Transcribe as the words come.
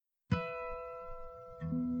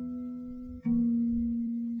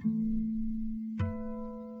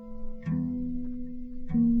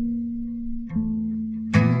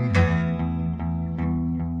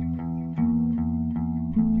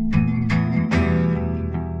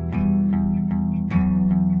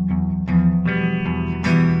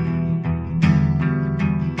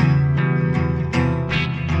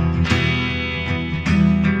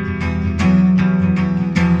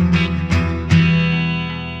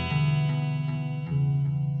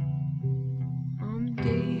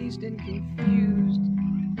dazed and confused.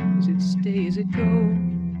 Is it stay, is it go?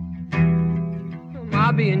 Am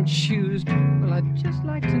I being choosed? Well, I'd just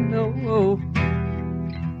like to know.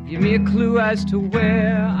 Give me a clue as to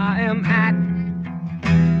where I am at.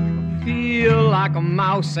 I feel like a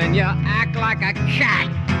mouse and you act like a cat.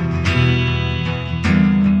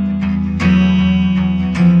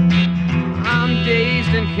 I'm dazed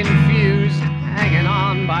and confused, hanging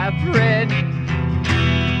on by a thread.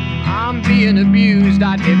 I'm being abused,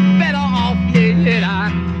 I'd be better off dead. I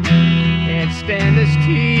can't stand this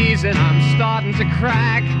tease and I'm starting to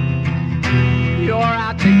crack. You're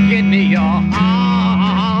out to get me, you're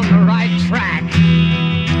on the right track.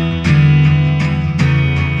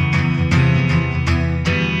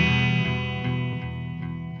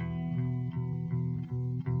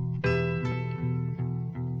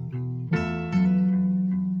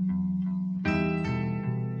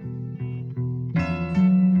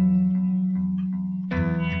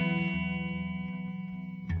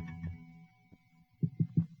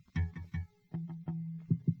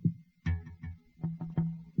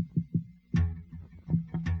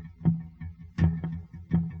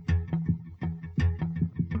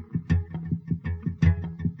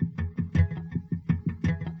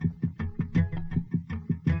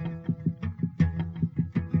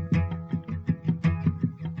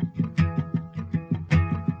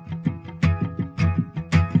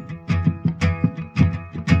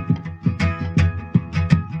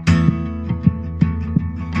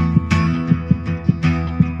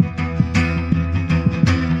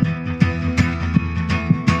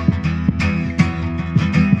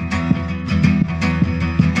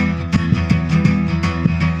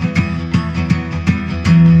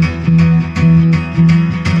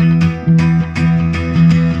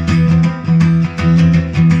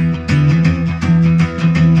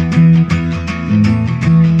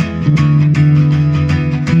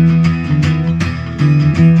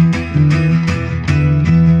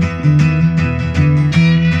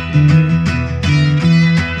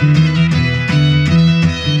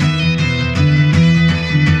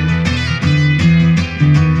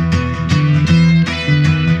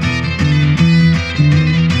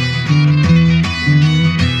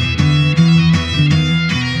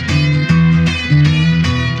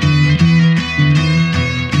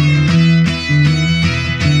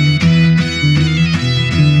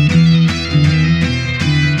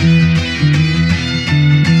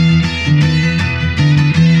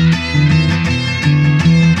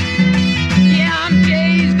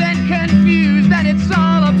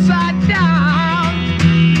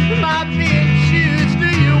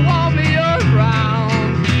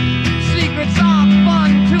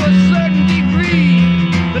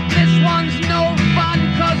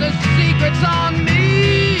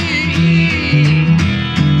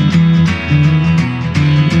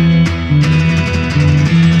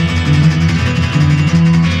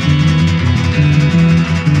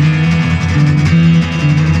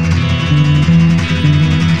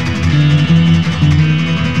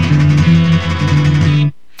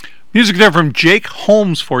 Music there from Jake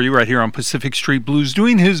Holmes for you right here on Pacific Street Blues,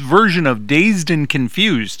 doing his version of Dazed and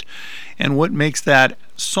Confused. And what makes that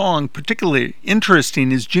song particularly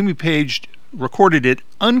interesting is Jimmy Page recorded it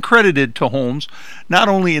uncredited to Holmes, not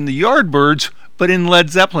only in the Yardbirds, but in Led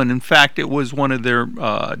Zeppelin. In fact, it was one of their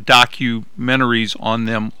documentaries on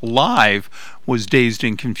them live was Dazed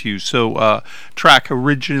and Confused. So track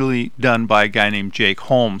originally done by a guy named Jake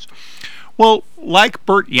Holmes. Well, like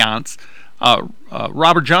Bert Jansch,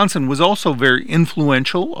 Robert Johnson was also very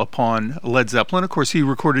influential upon Led Zeppelin. Of course, he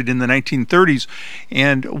recorded in the 1930s,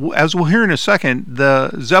 and as we'll hear in a second, the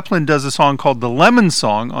Zeppelin does a song called The Lemon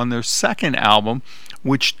Song on their second album,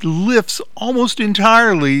 which lifts almost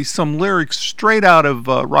entirely some lyrics straight out of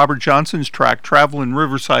Robert Johnson's track, Travelin'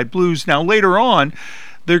 Riverside Blues. Now, later on,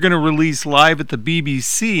 they're going to release Live at the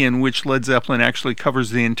BBC, in which Led Zeppelin actually covers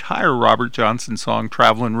the entire Robert Johnson song,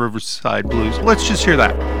 Travelin' Riverside Blues. Let's just hear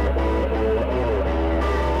that.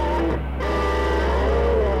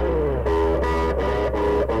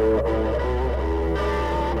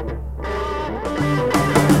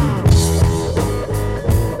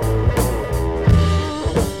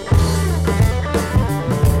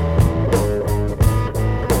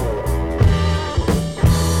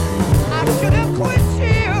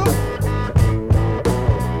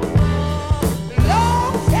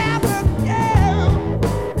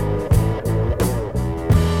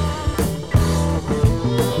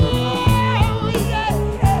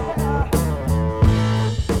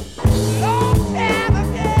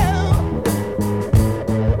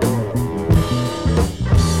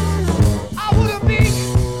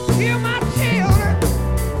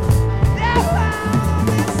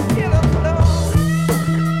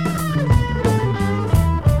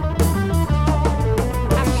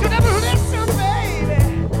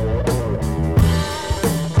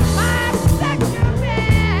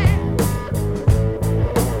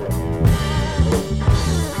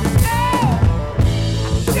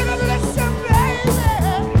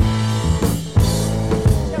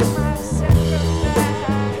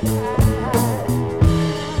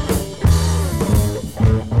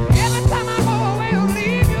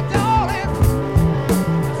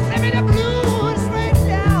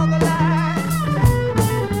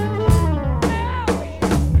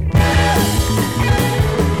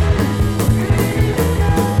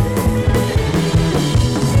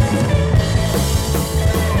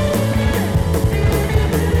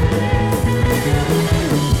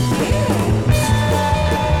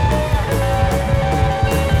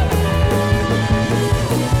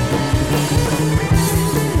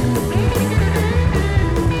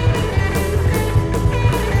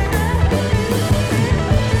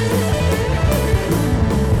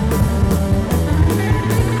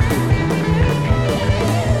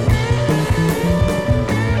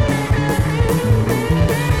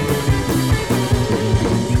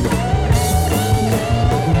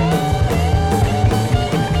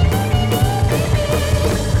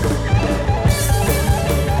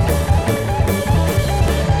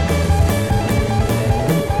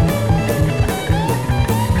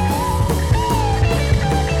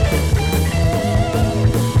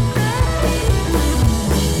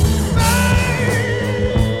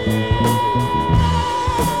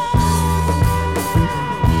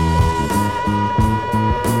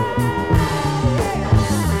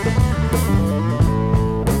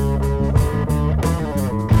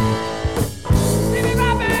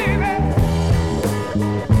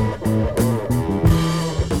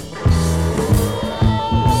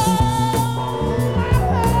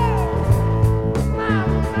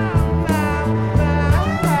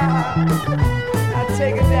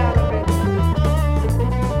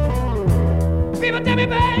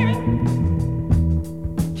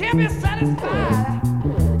 can't be satisfied.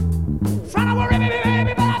 Trying to worry me,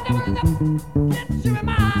 baby, but I never get to it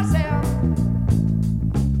myself.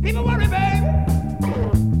 People worry, baby.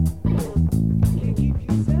 Can't keep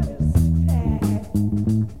you satisfied.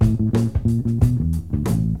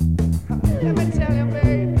 Let me tell you,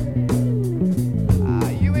 baby,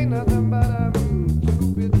 you ain't nothing but a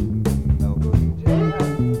stupid, no good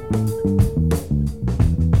jailhouse.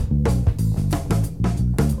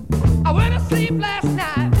 I went to sleep last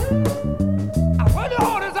night. I worked as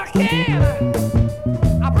hard as I can.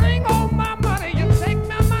 I bring home my money. You take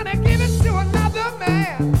my money, give it to another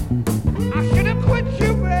man. I should have quit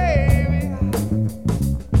you, baby.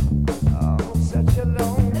 Oh, such a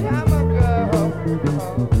long time ago.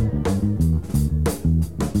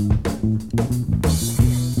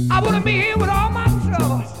 I wouldn't be here with all my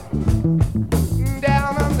troubles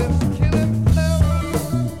down on this killing floor.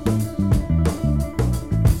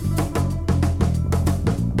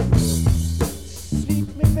 Sleep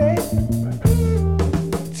me, baby,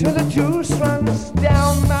 till the juice runs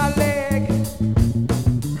down my leg.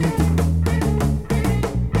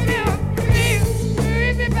 Yeah, please,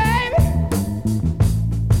 sleep me, baby,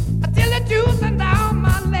 till the juice runs down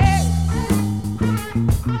my leg.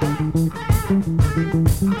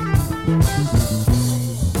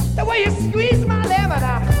 The way you squeeze my lemon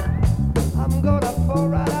out, I'm gonna fall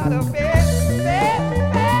right out of bed.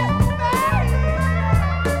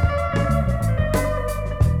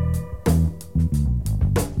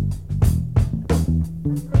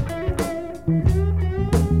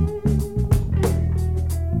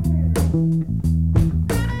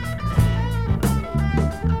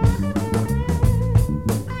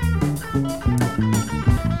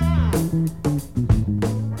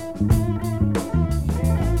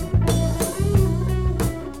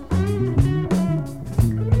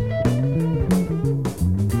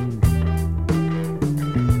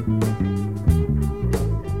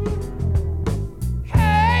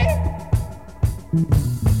 Hey,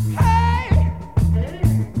 hey, hey,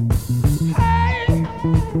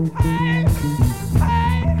 hey,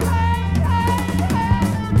 hey,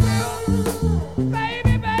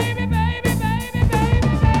 baby, baby, baby, baby,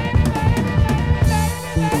 baby,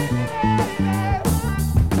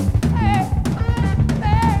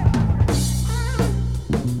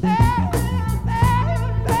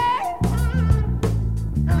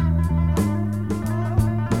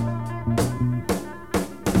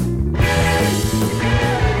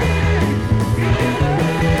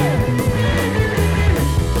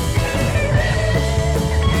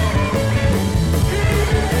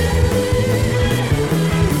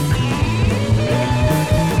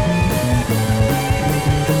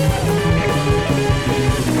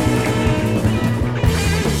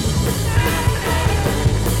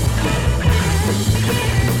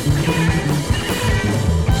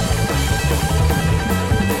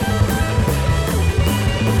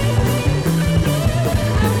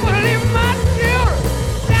 I'm gonna leave my children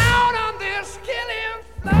down on this killing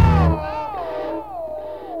floor.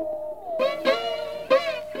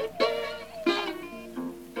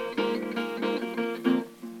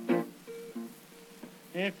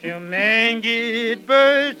 If your man get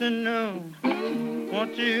bursting on,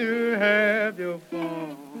 won't you have your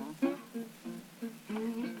fun?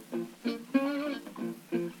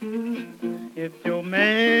 If your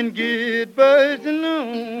man get bursting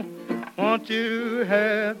on, won't you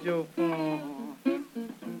have your fun?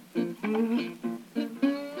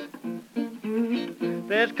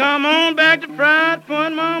 Let's come on back to Fried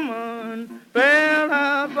Point, Mama, and Bell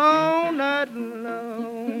House all night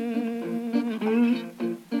long.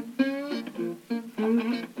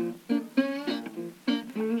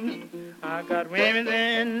 I got women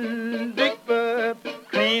in Big Bub,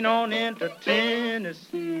 clean on into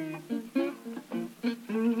Tennessee.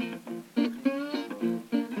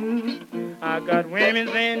 I got women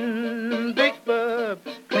in Big Bub,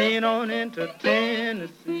 clean on into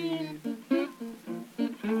Tennessee.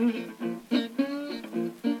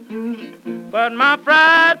 But my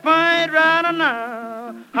Fried Point right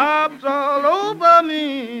now hops all over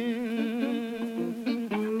me.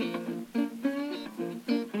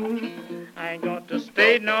 I ain't got to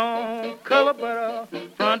stay no color, but a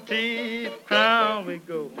front teeth crown we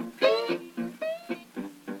go.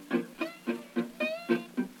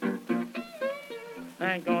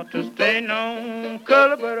 I ain't got to stay no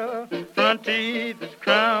color, but a front teeth is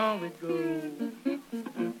crown we go.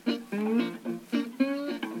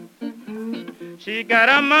 She got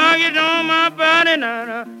a mortgage on my body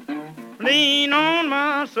now, lien on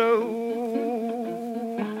my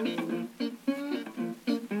soul.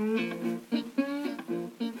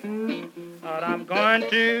 But I'm going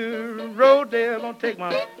to roll Rodale gonna take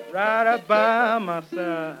my right up by my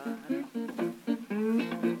side.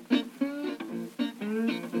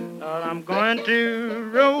 Lord, I'm going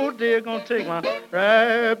to Rodale gonna take my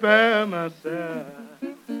right by my side.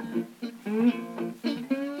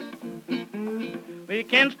 We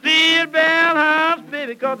can steal Bell House,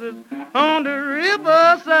 baby, 'cause it's on the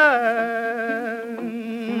riverside.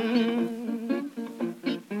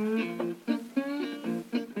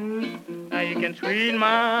 Now you can squeeze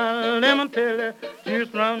my lemon till the juice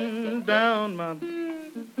run down my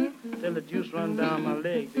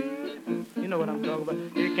leg, baby. You know what I'm talking about.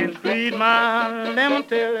 You can squeeze my lemon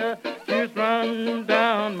till the juice run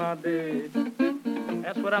down my leg.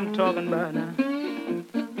 That's what I'm talking about now.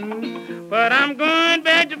 But I'm going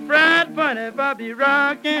back to Fried Funny if I be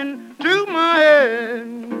rocking to my head.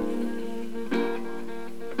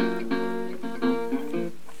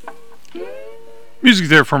 Music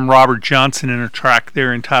there from Robert Johnson in a track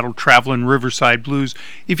there entitled Travelin' Riverside Blues.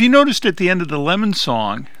 If you noticed at the end of the Lemon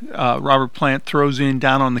song, Robert Plant throws in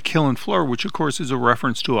Down on the Killin' Floor, which of course is a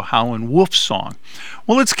reference to a Howlin' Wolf song.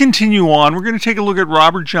 Well, let's continue on. We're going to take a look at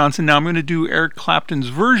Robert Johnson. Now I'm going to do Eric Clapton's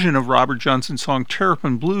version of Robert Johnson's song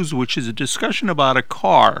Terrapin Blues, which is a discussion about a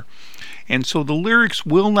car. And so the lyrics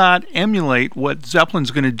will not emulate what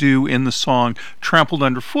Zeppelin's going to do in the song Trampled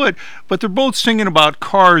Underfoot, but they're both singing about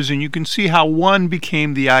cars, and you can see how one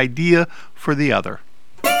became the idea for the other.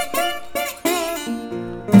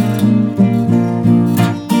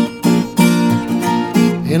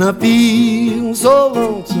 And I feel so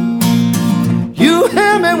lonesome, you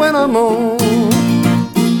hear me when I'm on.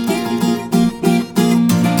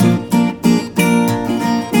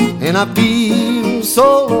 And I feel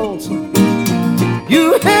so lonesome,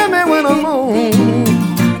 you hear me when I'm on.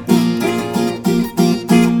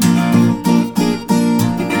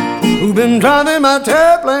 Who've been driving my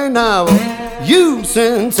airplane now? You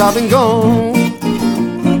since I've been gone.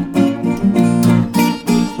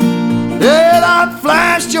 Did I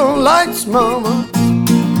flash your lights, mama?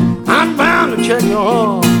 I'm bound to check your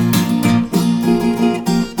heart.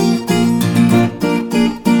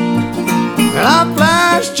 And I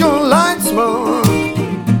flashed your lights, mama.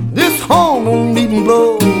 This horn won't even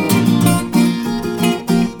blow.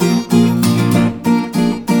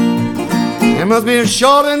 There must be a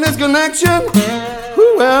short in this connection.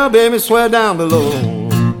 Ooh, well, baby, swear down below.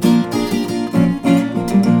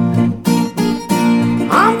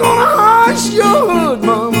 I'm gonna hush your hood,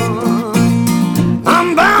 mama.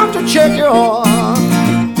 I'm bound to check your heart.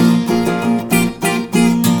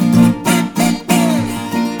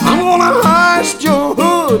 I'm gonna hush your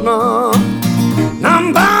hood, mama.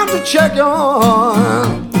 I'm bound to check your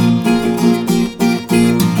heart.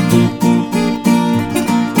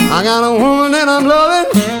 I got a woman that I'm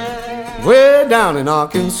loving way down in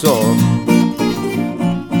Arkansas.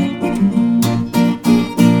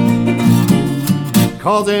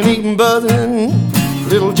 Cause it ain't buzzing,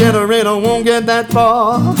 little generator won't get that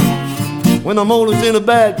far. When the motor's in a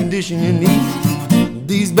bad condition, you need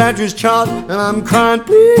these batteries charged, and I'm crying,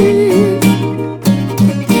 please.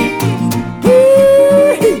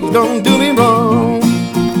 Don't do me wrong.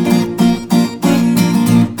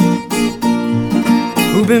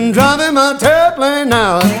 Who've been driving my airplane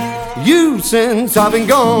now? You since I've been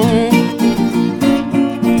gone.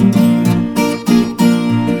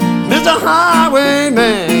 Mr.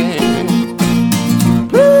 Highwayman,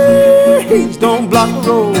 please don't block the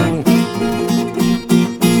road.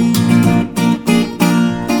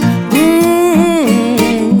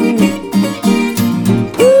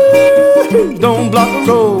 Please don't block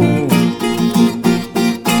the road.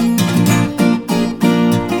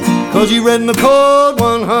 Cause you read my code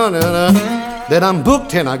 100 that I'm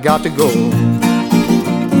booked and I got to go.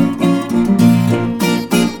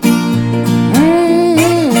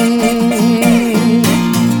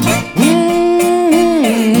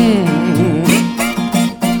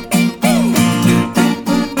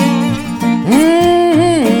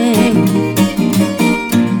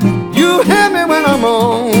 You hear me when I'm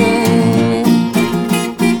on.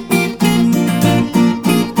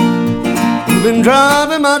 You've been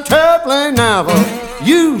driving my airplane now for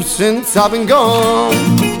you since I've been gone.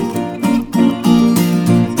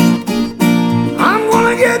 I'm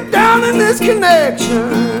gonna get down in this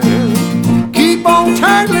connection, keep on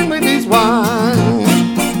tangling with these wines.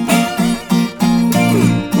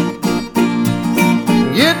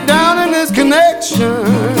 Get down in this connection,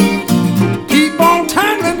 keep on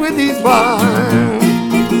tangling with these wines.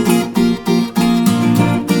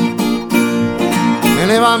 And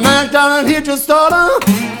if I mashed out and hit your starter,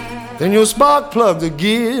 then your spark plugs will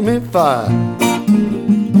give me fire.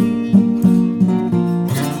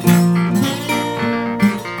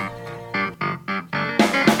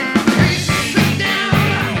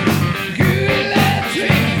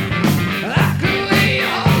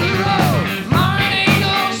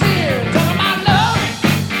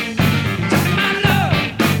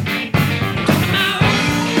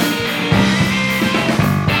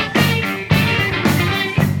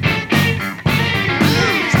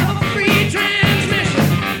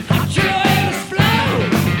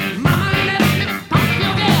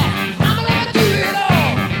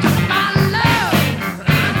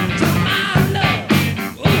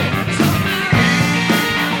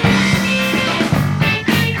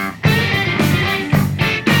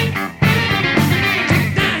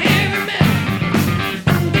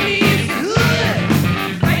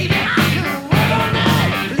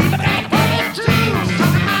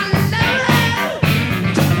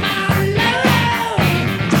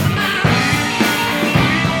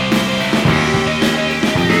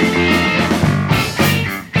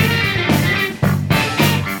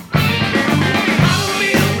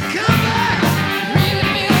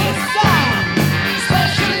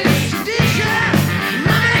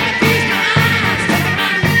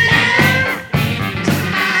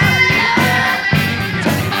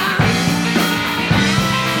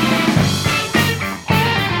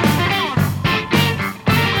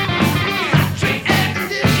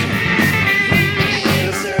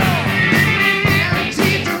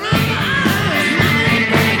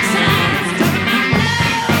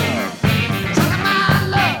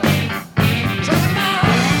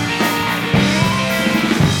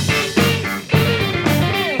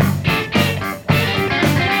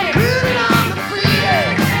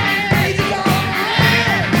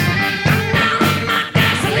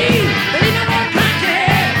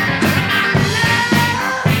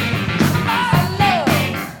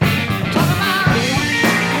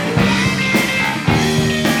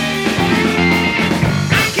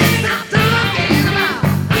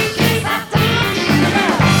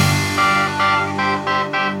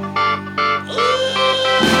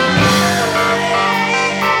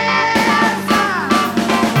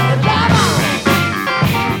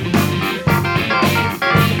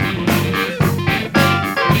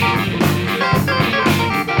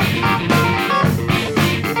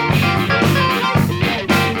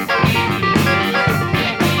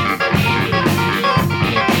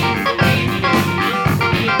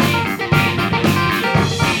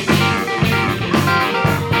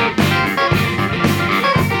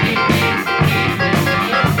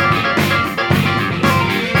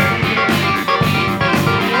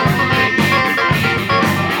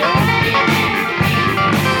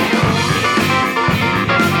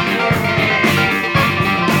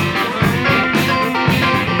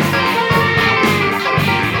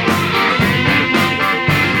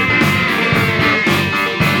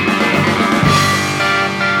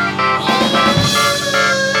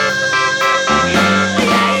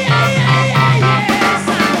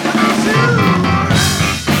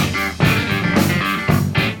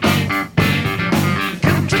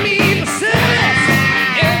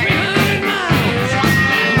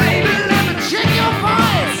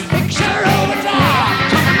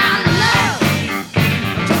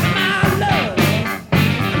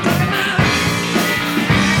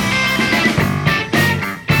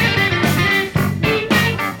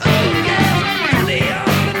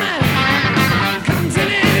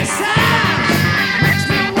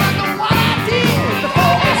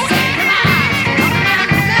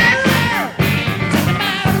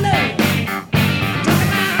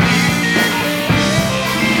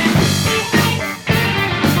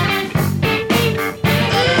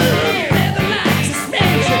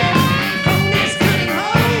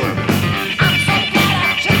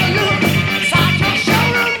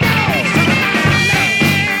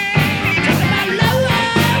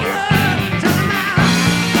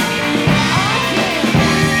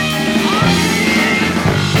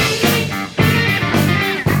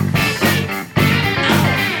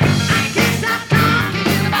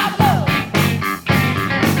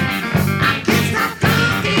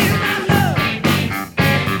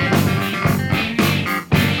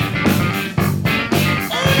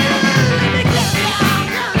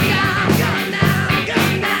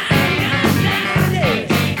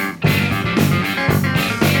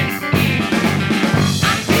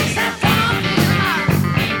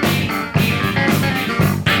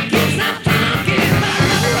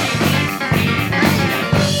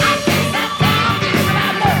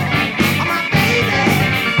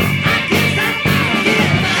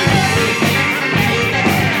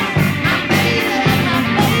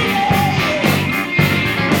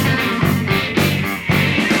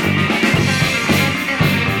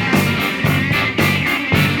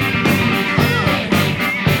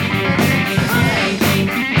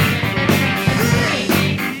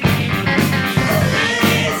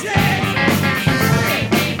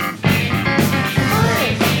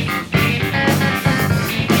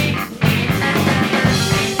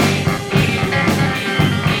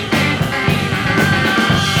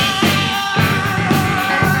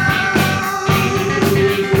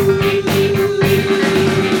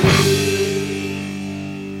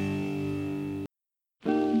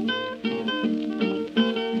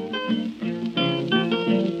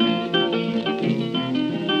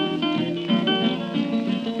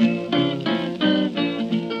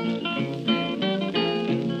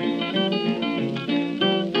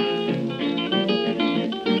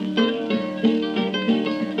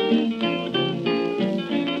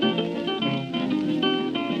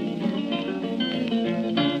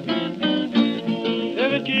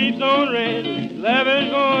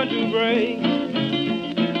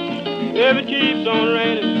 it keeps on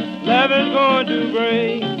raining, love is going to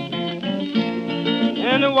break.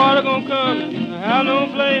 And the water gonna come and I have no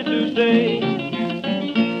place to stay.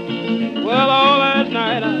 Well, all last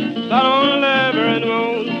night I sat on the lever and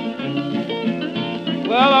moaned.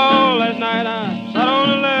 Well, all last night I sat on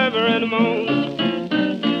the lever and moaned,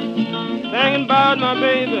 thinking about my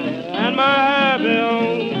baby and my happy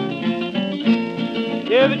home.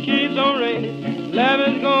 If it keeps on raining, love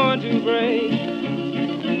is going to break.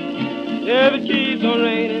 If it keeps on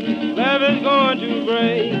raining, love is going to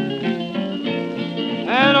break.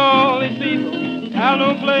 And all these people have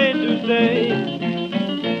no place to stay.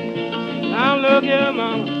 Now look here,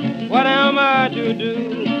 mama, what am I to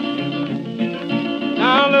do?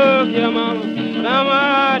 Now look here, mama, what am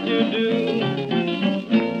I to do?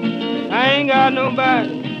 I ain't got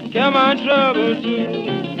nobody to care my trouble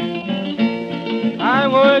to. I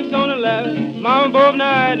works on the ladder, mama, both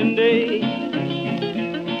night and day.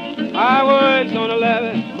 I works on the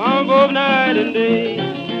ladder, mama, both night and day.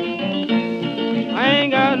 I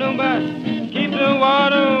ain't got nobody to keep the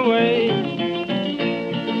water away.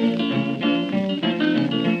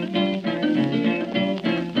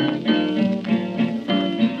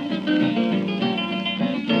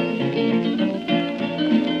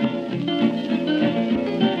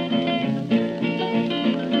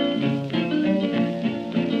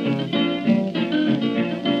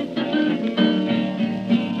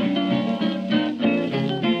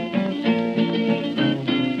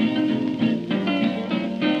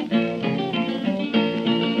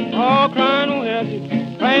 All crying won't help you,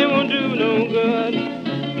 praying won't do no good.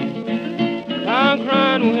 I'm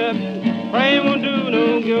crying won't help you, praying won't do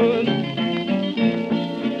no good.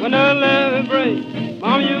 When the levee breaks,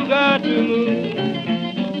 mama, you got to move.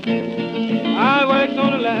 I works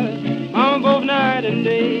on the levee, mama, both night and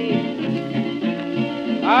day.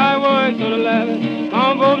 I works on the levee,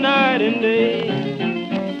 mama, both night and day.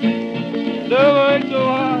 The work so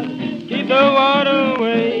hard, keep the water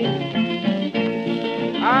away.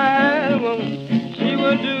 I had a woman, she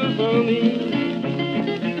would do for me.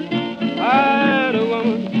 I had a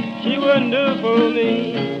woman, she wouldn't do for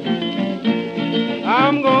me.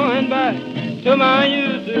 I'm going back to my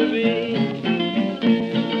used to be.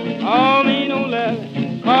 All me no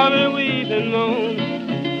laughing, call me weep and moan.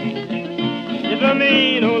 It's a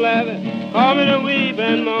me no laughing, call me to weep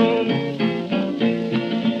and moan.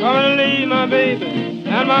 Gonna leave my baby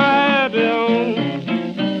and my happy home.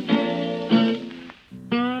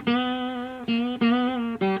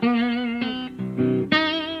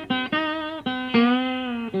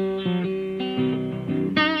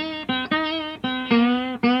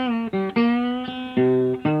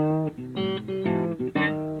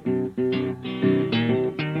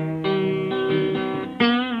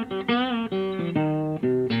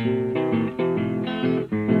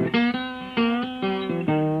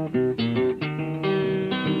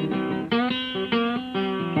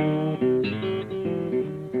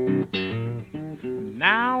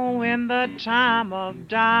 Now in the time of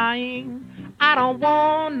dying, I don't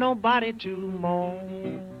want nobody to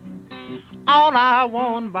mourn. All I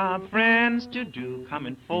want my friends to do, come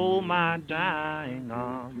and fold my dying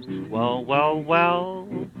arms. Well, well, well,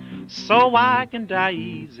 so I can die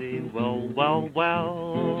easy. Well, well,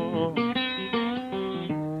 well.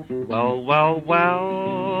 Well, well,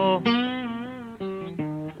 well.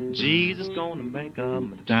 Jesus gonna make up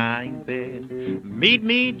my dying bed. Meet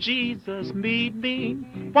me, Jesus, meet me.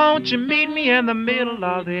 Won't you meet me in the middle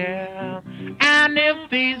of the air? And if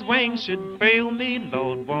these wings should fail me,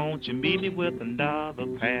 Lord, won't you meet me with another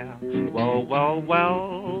pair? Well, well,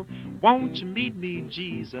 well, won't you meet me,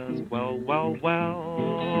 Jesus? Well, well,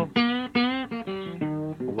 well.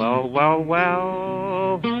 Well, well,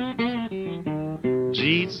 well.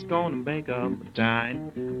 Jesus gonna make up my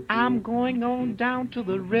dying. I'm going on down to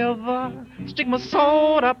the river, stick my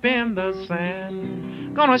sword up in the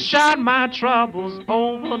sand. Gonna shout my troubles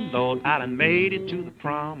over, Lord, I done made it to the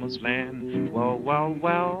promised land. Well, well,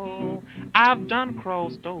 well, I've done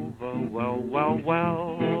crossed over. Well, well,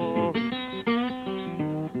 well.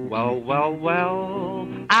 Well, well, well,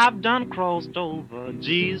 I've done crossed over.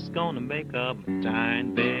 Jesus gonna make up my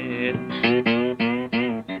dying bed.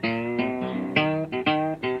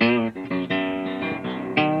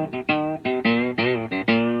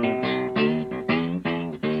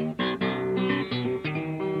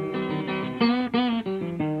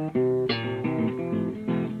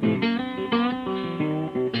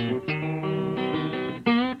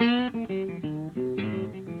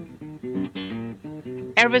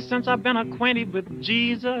 Ever since I've been acquainted with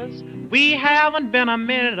Jesus, we haven't been a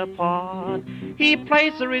minute apart. He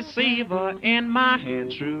placed a receiver in my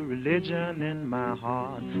hand, true religion in my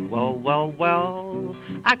heart. Well, well, well,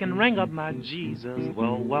 I can ring up my Jesus.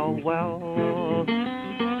 Well, well, well.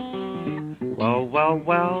 Well, well,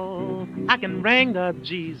 well, I can ring up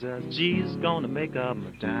Jesus. Jesus gonna make up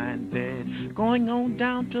my dying bed. Going on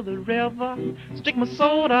down to the river, stick my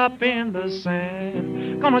sword up in the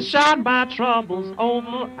sand. Gonna shout my troubles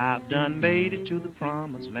over. I've done made it to the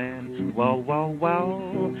promised land. Well, well,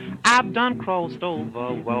 well, I've done crossed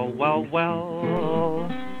over. Well, well, well.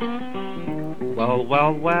 Well,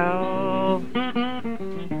 well, well,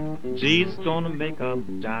 Jesus gonna make up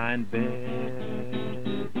my dying bed.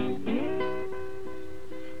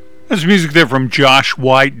 There's music there from Josh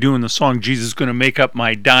White doing the song Jesus Gonna Make Up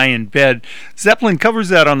My Dying Bed. Zeppelin covers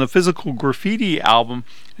that on the Physical Graffiti album.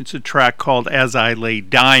 It's a track called As I Lay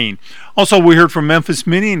Dying. Also, we heard from Memphis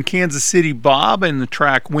Minnie and Kansas City Bob and the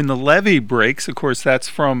track When the Levee Breaks. Of course, that's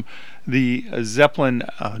from the Zeppelin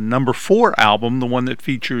number 4 album, the one that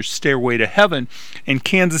features Stairway to Heaven. And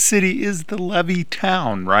Kansas City is the levee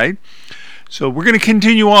town, right? So we're going to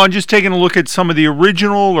continue on, just taking a look at some of the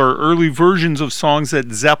original or early versions of songs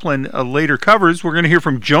that Zeppelin later covers. We're going to hear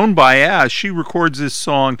from Joan Baez. She records this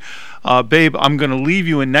song, Babe, I'm Gonna Leave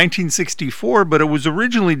You, in 1964, but it was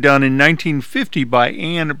originally done in 1950 by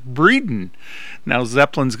Ann Breeden. Now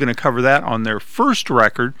Zeppelin's going to cover that on their first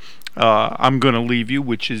record, I'm Gonna Leave You,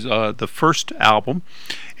 which is the first album.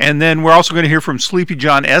 And then we're also going to hear from Sleepy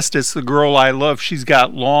John Estes, The Girl I Love. She's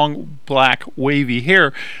got long, black, wavy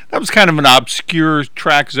hair. That was kind of an obscure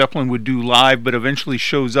track Zeppelin would do live, but eventually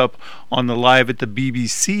shows up on the Live at the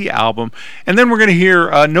BBC album. And then we're going to hear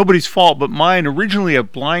Nobody's Fault But Mine, originally a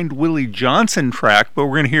Blind Willie Johnson track, but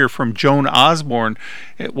we're going to hear from Joan Osborne,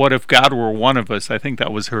 What If God Were One of Us. I think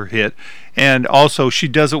that was her hit. And also she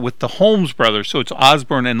does it with the Holmes Brothers, so it's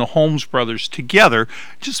Osborne and the Holmes Brothers together.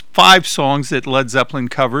 Just 5 songs that Led Zeppelin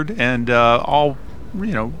covered, and all,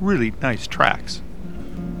 really nice tracks.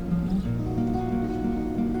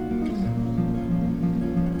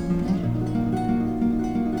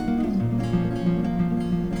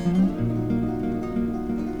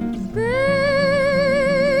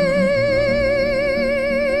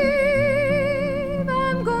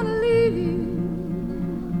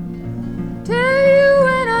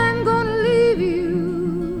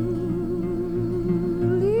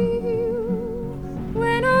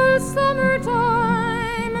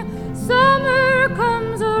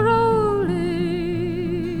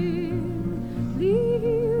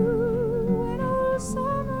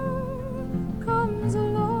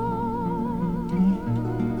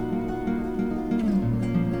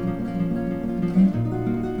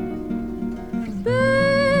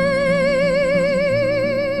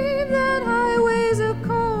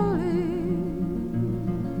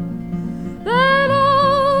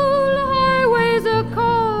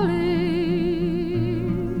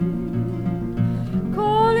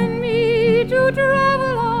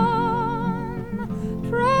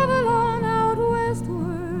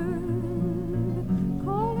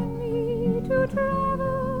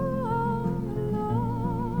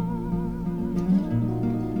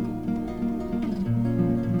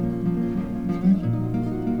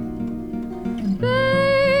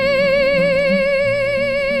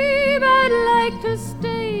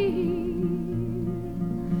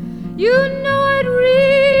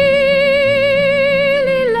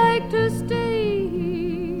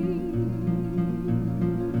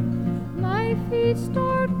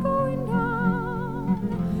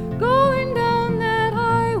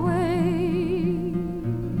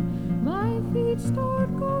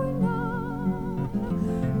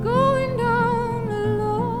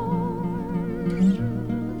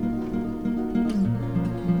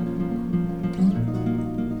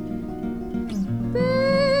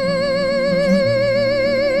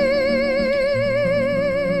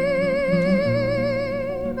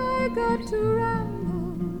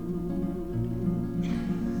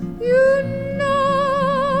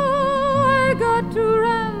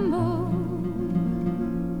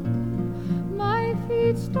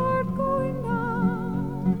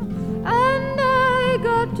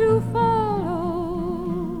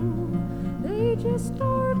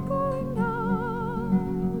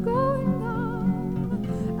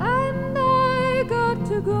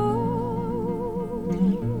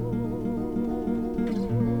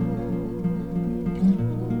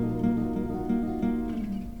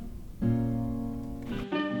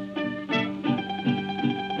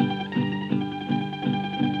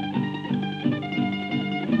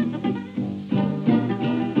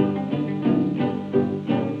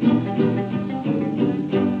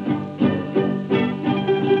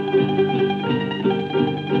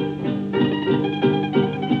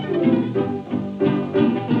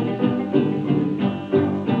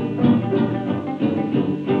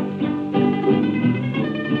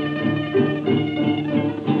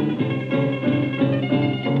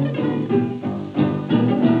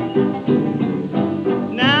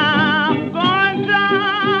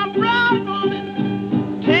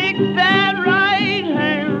 that right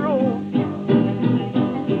hand road.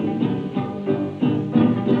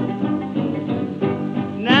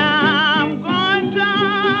 Now I'm going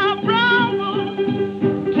down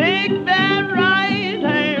Brownsville, take that right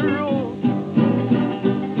hand road.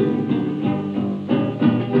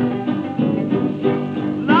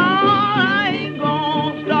 Lord, I ain't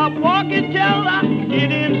gonna stop walking till I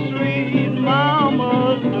get in sweet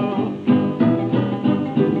mama's door.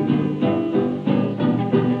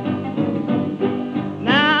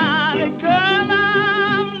 Now the girl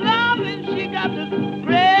I'm loving, she got this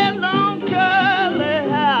red long curly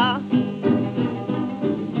hair.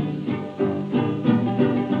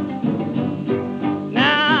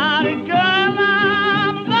 Now the girl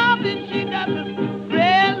I'm loving, she got this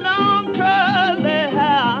red long curly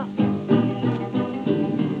hair.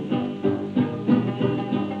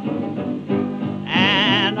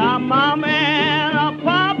 And her mama and her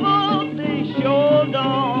papa, they sure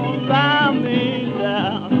don't lie me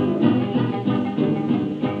down.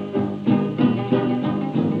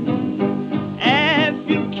 If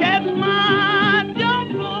you catch my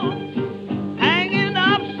jumper hanging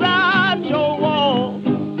upside your wall,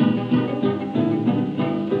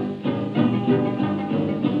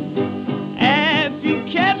 if you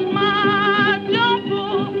catch my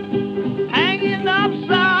jumper hanging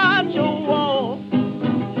upside your wall,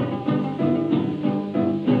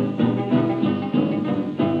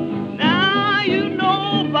 now you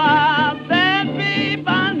know by that, babe,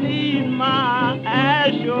 I need my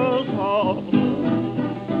ashes hauled.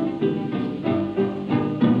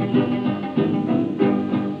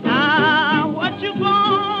 Now what you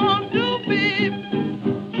gonna do, babe?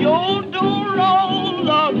 Your door roll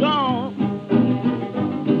are gone.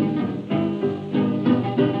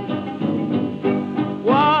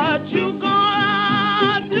 What you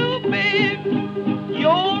gonna do, babe?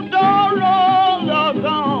 Your door roll are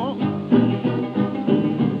gone.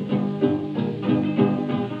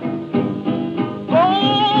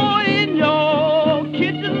 Go in your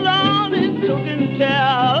kitchen lawn and cook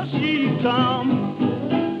until she come.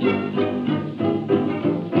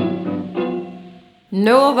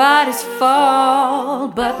 Nobody's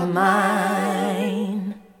fault but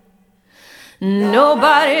mine.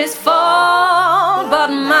 Nobody's fault but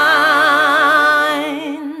mine.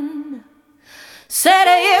 Said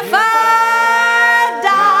if I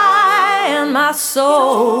die and my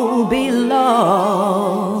soul be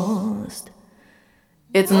lost,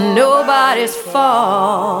 it's nobody's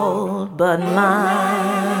fault but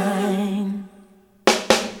mine.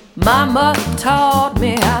 My mother taught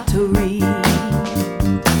me how to read.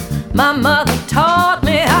 My mother taught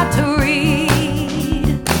me how to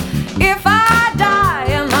read. If I die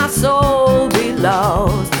and my soul be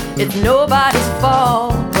lost, it's nobody's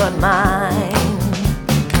fault but mine.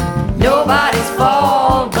 Nobody's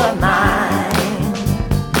fault but mine.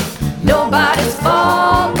 Nobody's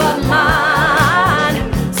fault but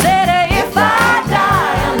mine. Said if I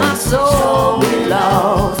die and my soul be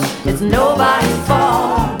lost, it's nobody's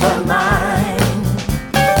fault but mine.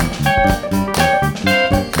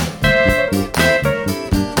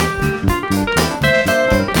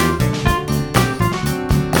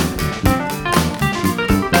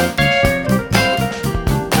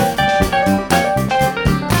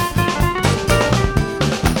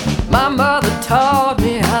 My mother taught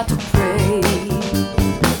me how to pray.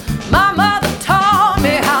 My mother taught me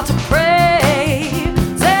how to pray.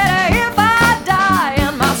 Said if I die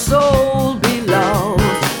and my soul be lost,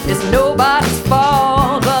 it's nobody's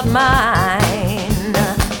fault but mine.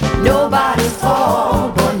 Nobody's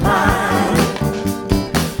fault but mine.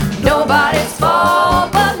 Nobody's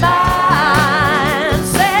fault but mine.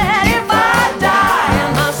 Said if I die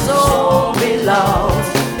and my soul be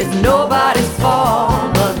lost, it's nobody's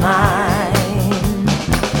fault but mine.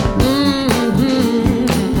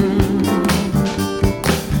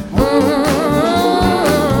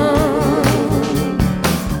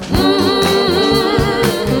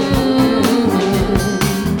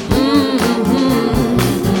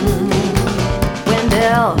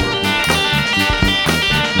 Wendell.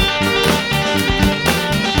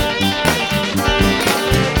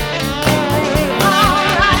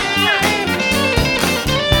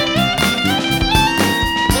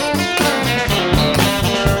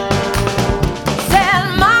 Said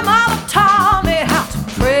my mother taught me how to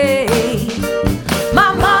pray.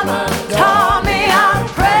 My mother taught me how to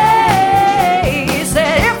pray.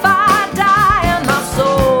 Said if I die and my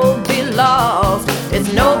soul be lost,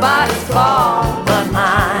 it's nobody's fault but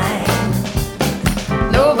mine.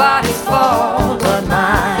 Nobody's fault but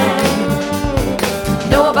mine.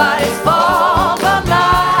 Nobody's fault but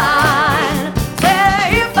mine.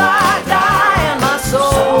 Say if I die and my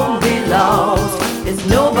soul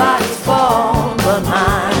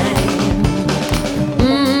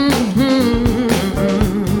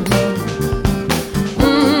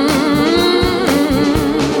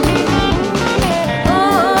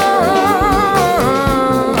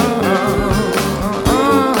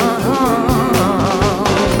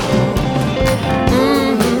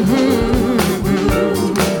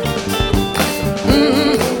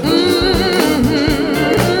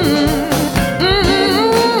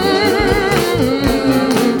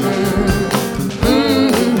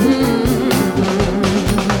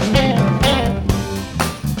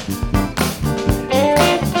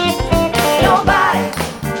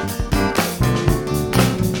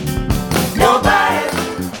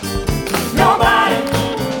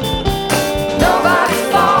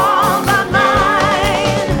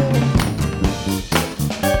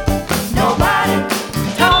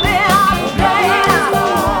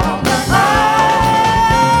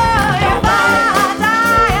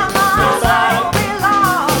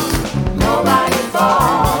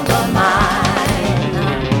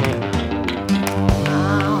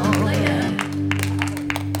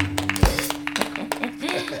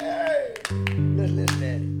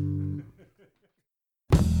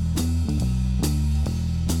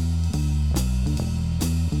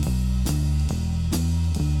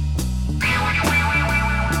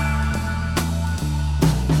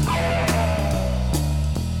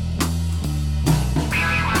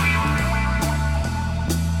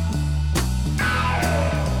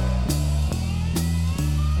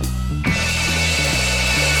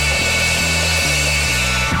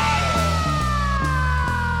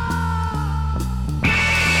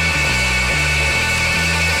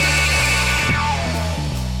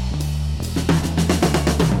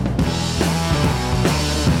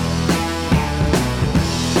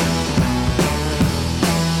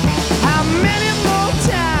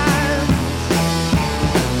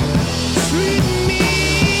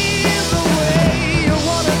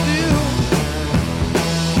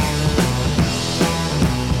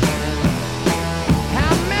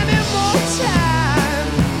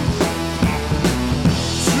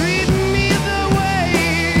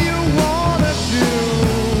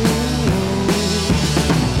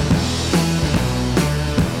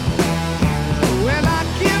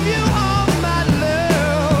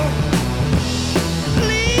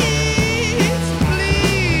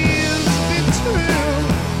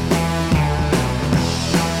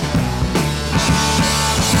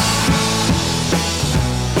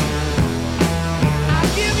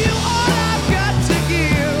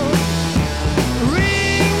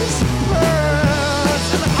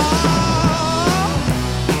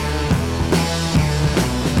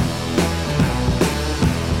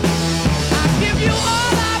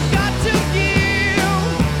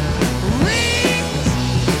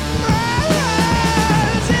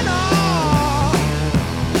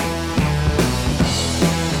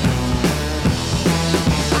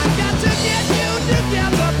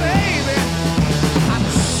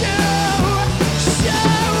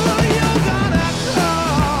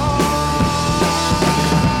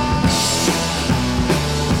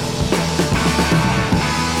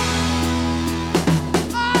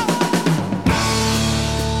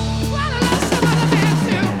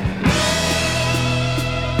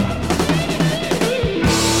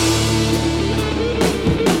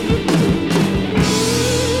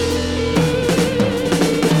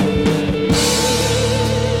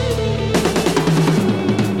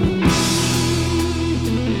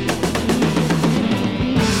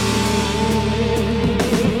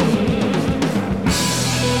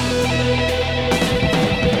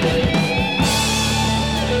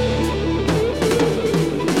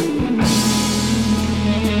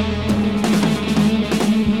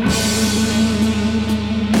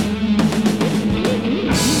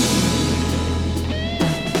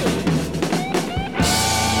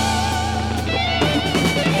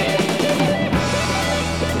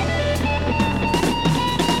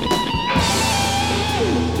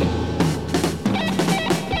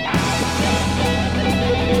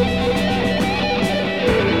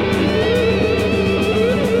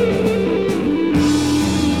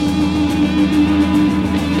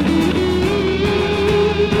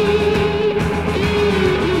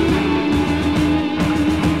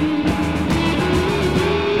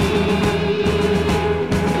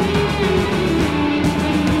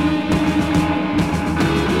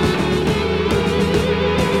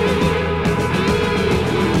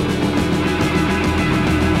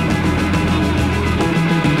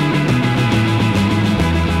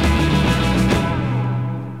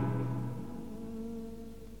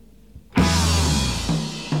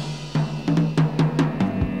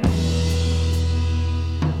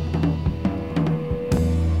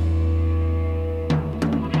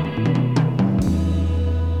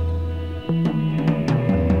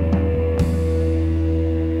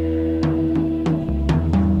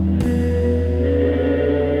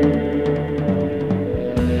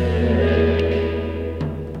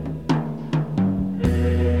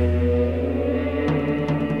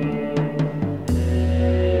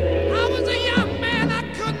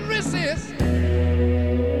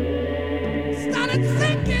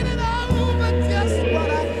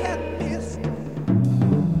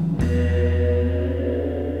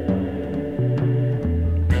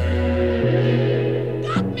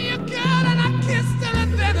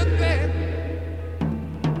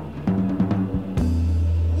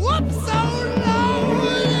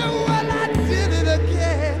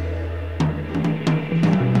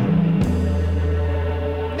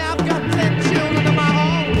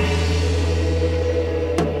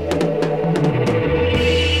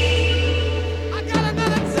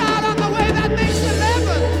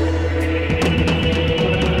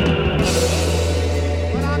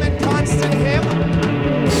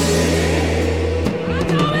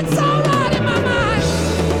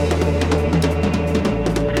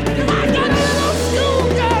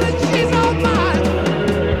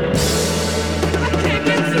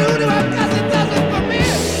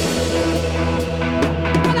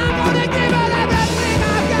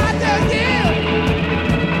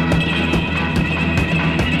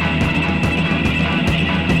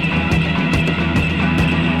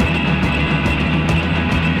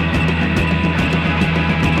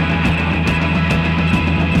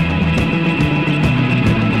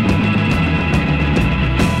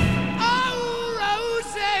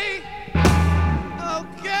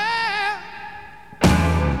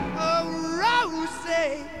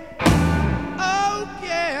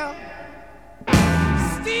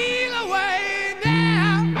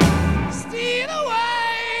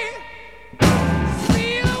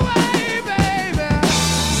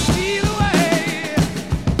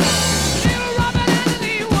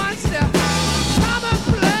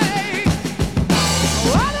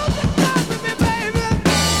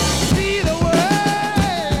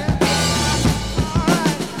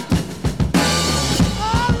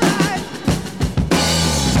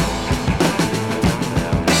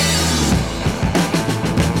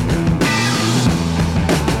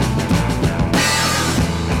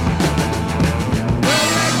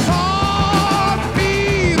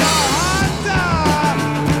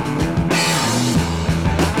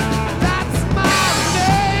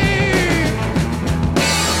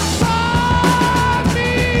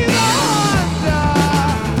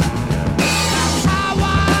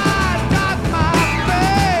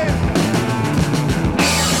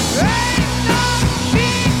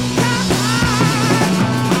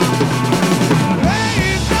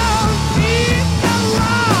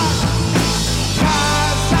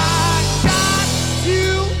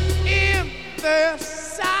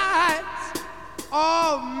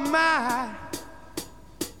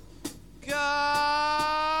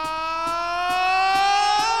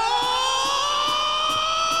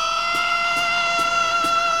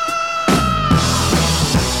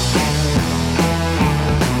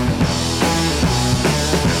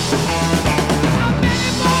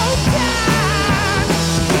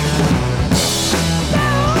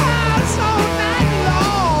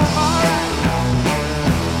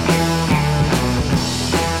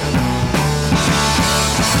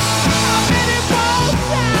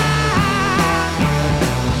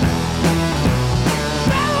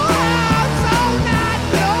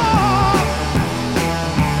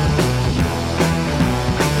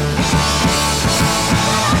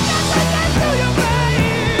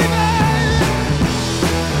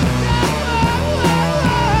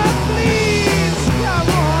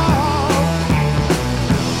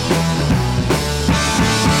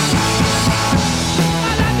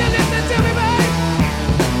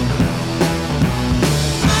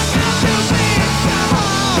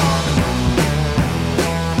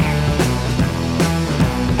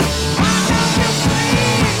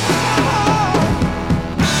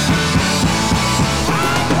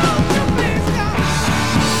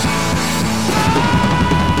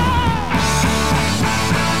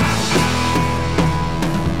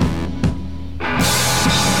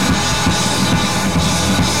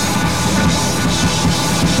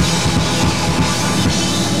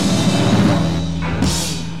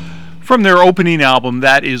From their opening album,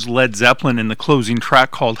 that is Led Zeppelin, and the closing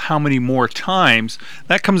track called How Many More Times.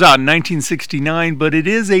 That comes out in 1969, but it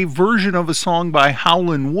is a version of a song by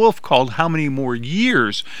Howlin' Wolf called How Many More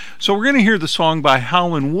Years. So we're going to hear the song by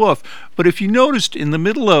Howlin' Wolf, but if you noticed, in the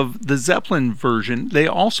middle of the Zeppelin version, they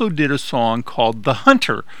also did a song called The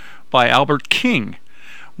Hunter by Albert King.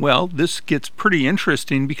 Well, this gets pretty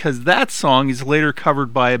interesting because that song is later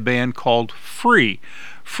covered by a band called Free.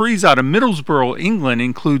 Free's out of Middlesbrough, England,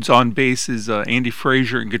 includes on bass is Andy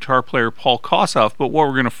Fraser and guitar player Paul Kossoff, but what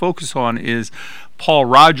we're going to focus on is Paul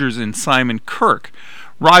Rodgers and Simon Kirke.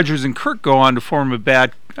 Rodgers and Kirke go on to form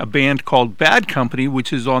a band called Bad Company,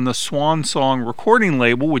 which is on the Swan Song recording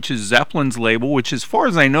label, which is Zeppelin's label, which as far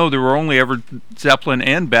as I know, there were only ever Zeppelin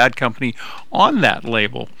and Bad Company on that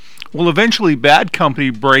label. Well, eventually Bad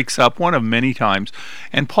Company breaks up, one of many times,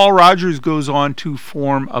 and Paul Rodgers goes on to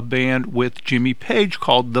form a band with Jimmy Page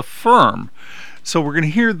called The Firm. So we're going to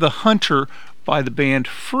hear The Hunter by the band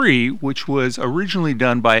Free, which was originally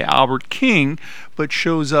done by Albert King, but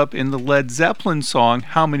shows up in the Led Zeppelin song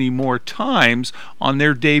How Many More Times on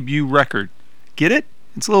their debut record. Get it?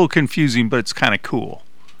 It's a little confusing, but it's kind of cool.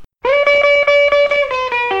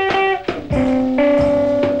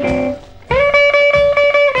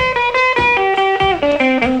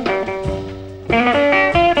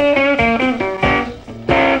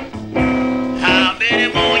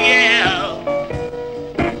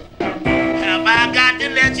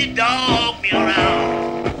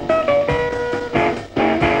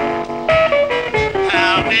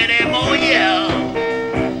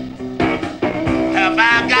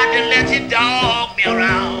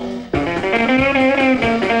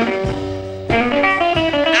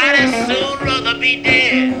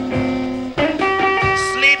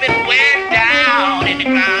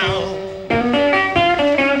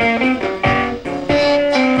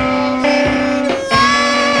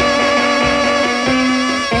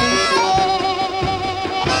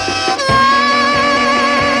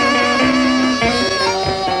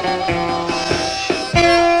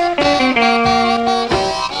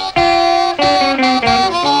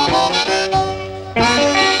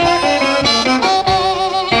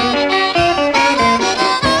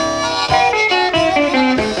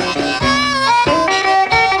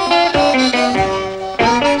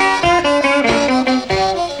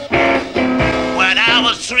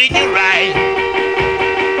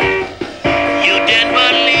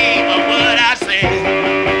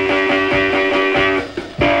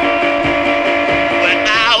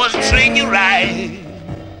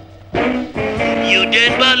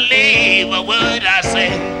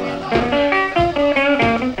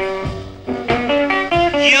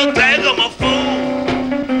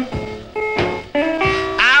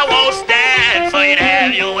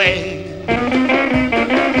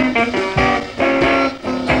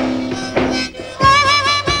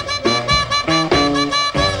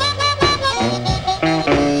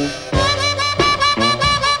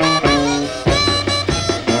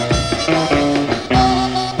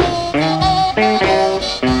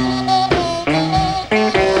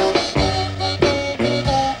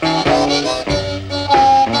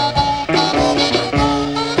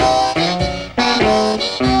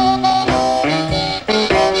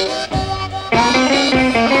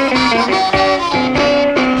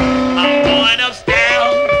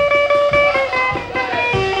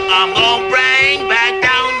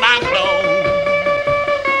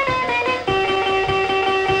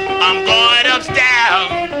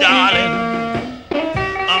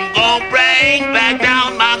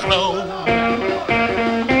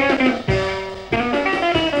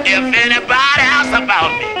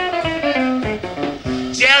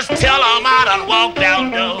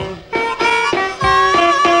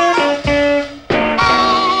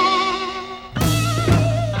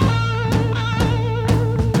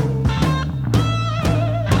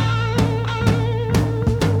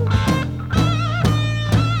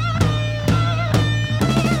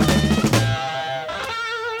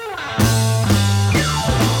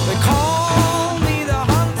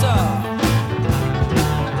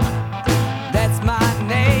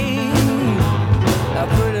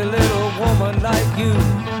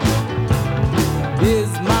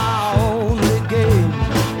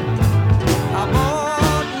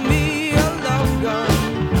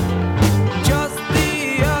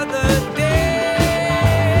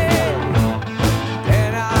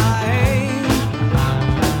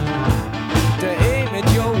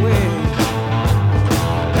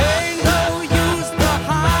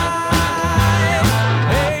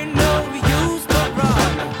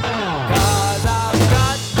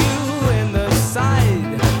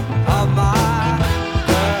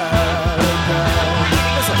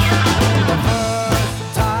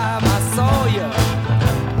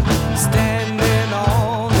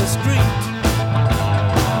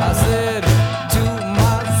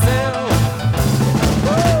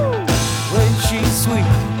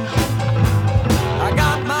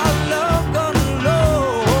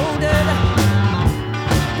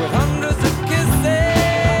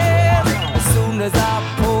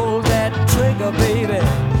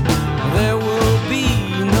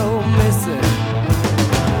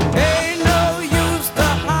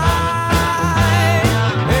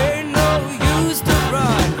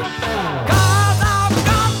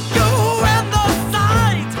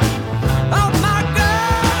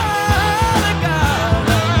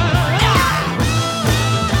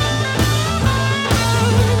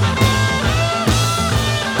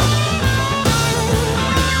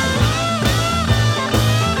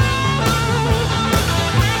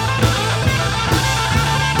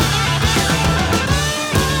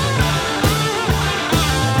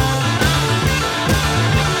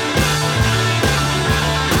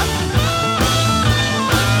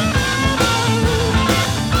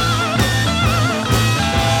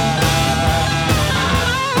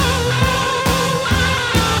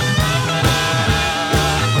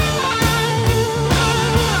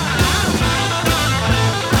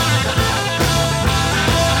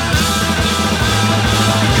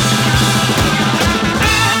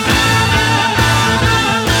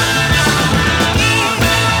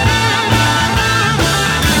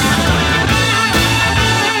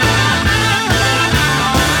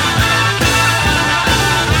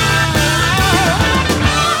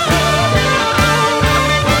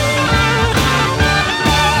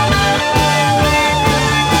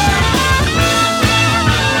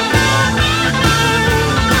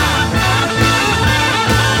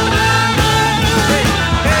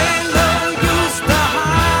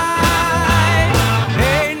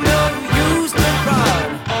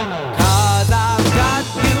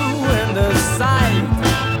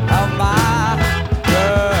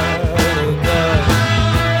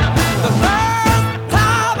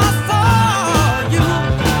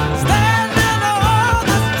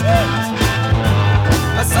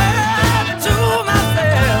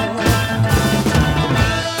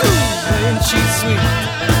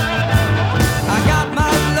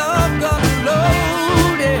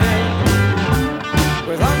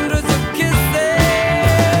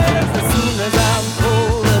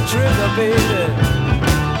 baby,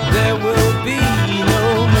 there will be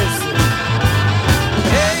no missing.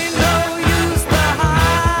 Ain't no use to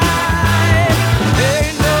hide,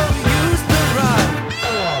 ain't no use to run,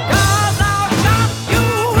 'cause I'll shot you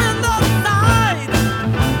in the side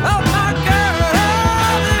of my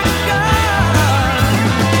curling gun.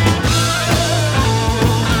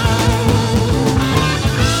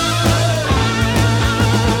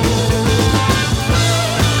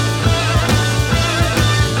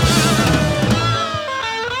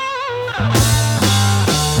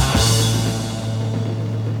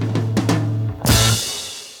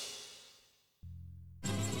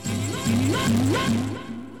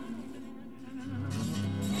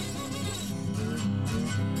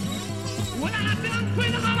 When I done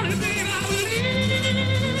quit hauling, baby, I believe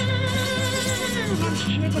I'm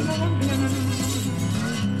shaking on down.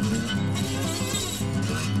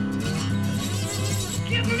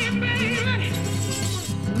 Give me, baby,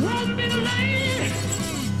 won't be late.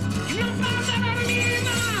 You found that I need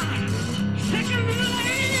my second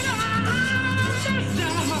later.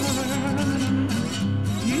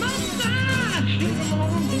 Must I shake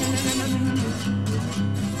on down?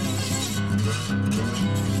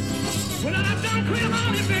 When I done quit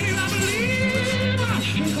hauling, baby, I believe I'll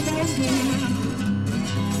shake 'em all down.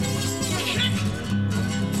 Shake.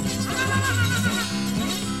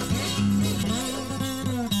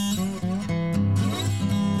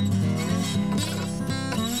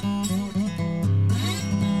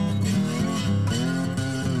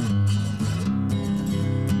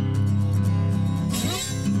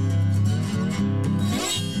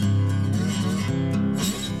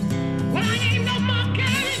 Well, I ain't no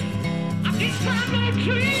monkey. I can't climb no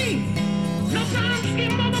tree. No brown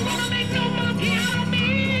skin mother wanna make no monkey out of me.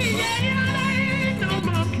 Yeah, yeah, I ain't no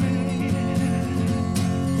monkey.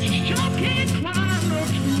 Sure can't climb no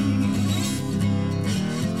tree.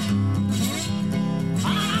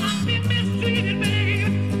 I've been mistreated, baby.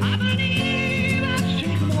 I believe I'll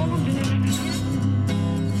shake 'em all down.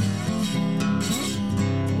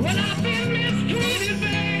 Well, I've been mistreated,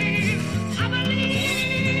 babe. I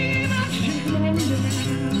believe I'll shake 'em all down.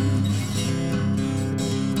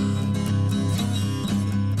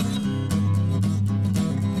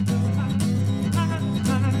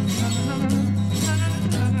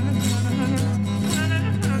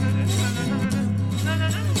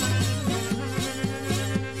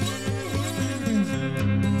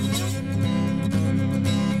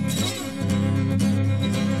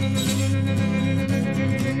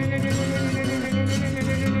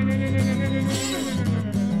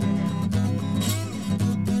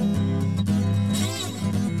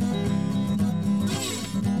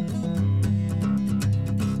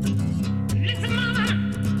 Listen, mama,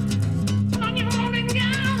 put on your morning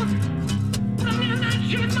gown. Put on your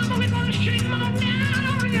nightshirt, mama, we're gonna shake 'em all down.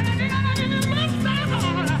 Yeah, must I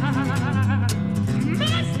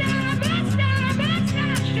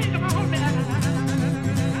shake 'em all down.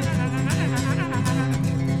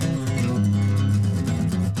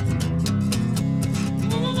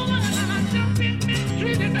 Ooh, I've just been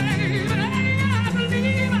mistreated, baby. I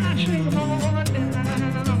believe I'll shake 'em all down.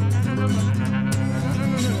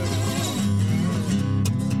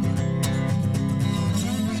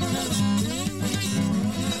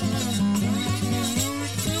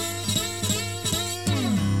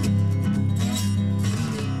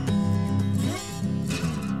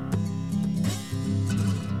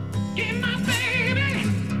 Give my baby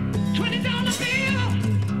 $20 bill.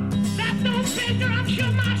 That don't figure, I'm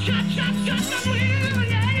sure my shot done will.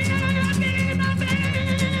 Yeah, yeah, give my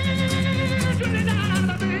baby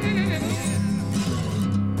 $20 bill.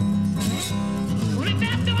 Well, if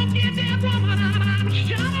that don't get that woman out, I'm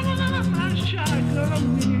sure girl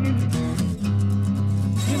will.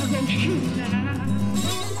 Gonna go shoot now.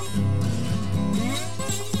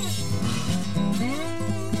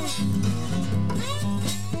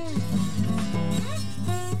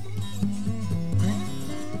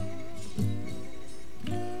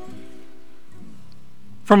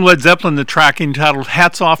 From Led Zeppelin, the track entitled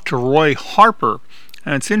Hats Off to Roy Harper.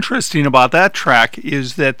 And it's interesting about that track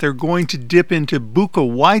is that they're going to dip into Bukka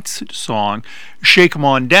White's song, Shake 'Em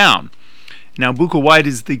On Down. Now, Bukka White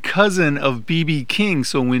is the cousin of B.B. King,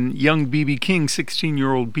 so when young B.B. King,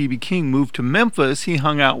 16-year-old B.B. King, moved to Memphis, he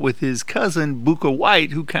hung out with his cousin, Bukka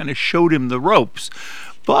White, who kind of showed him the ropes.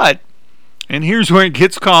 But And here's where it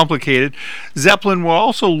gets complicated. Zeppelin will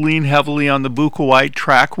also lean heavily on the Bukka White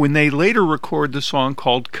track when they later record the song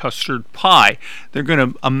called Custard Pie. They're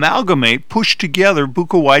going to amalgamate, push together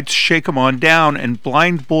Bukka White's Shake 'Em On Down and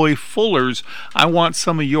Blind Boy Fuller's I Want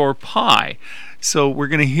Some of Your Pie. So we're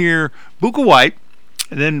going to hear Bukka White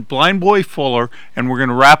and then Blind Boy Fuller, and we're going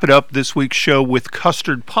to wrap it up this week's show with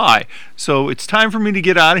Custard Pie. So it's time for me to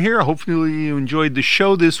get out of here. Hopefully you enjoyed the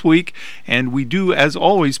show this week, and we do, as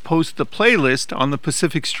always, post the playlist on the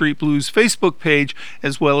Pacific Street Blues Facebook page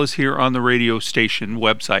as well as here on the radio station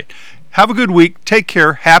website. Have a good week. Take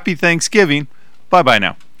care. Happy Thanksgiving. Bye-bye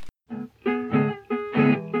now.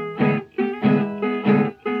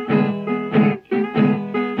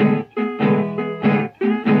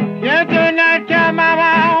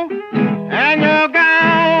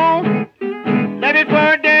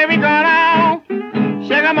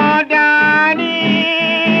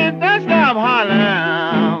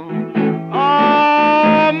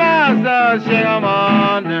 Shake 'em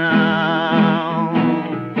on down.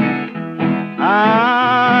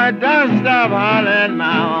 Don't stop hollering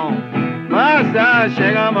now. Must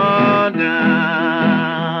shake 'em on down.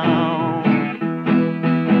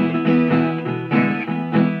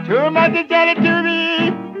 Too much jelly to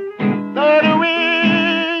me, throw it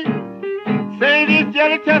away. Save this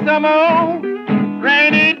jelly till some more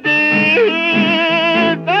rainy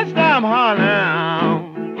day. Don't stop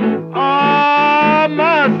hollering. Oh,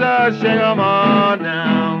 must shake 'em on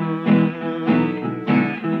down.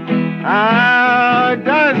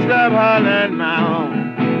 Don't stop hollering now.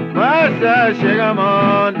 Must shake 'em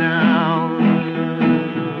on down.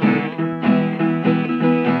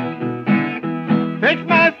 Fix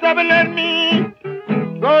my stuff and let me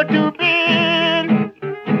go to bed.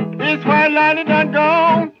 This white light done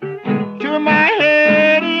gone to my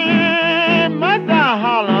head. Must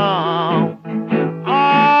holler.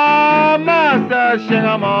 Oh, must shake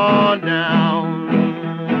 'em on down.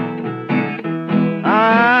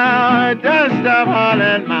 Don't stop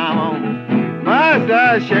hollering, mama.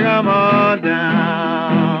 Must shake 'em on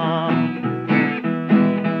down.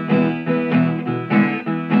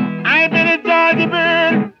 I ain't been in Georgia,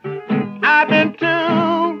 bird. I've been to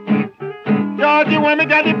Georgia women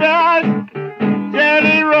got the best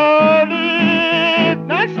jelly rolling.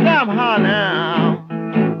 Don't stop hollering.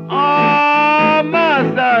 Oh,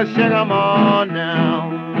 must shake 'em on down.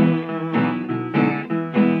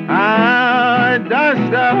 Don't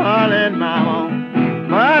stop hollering, mama.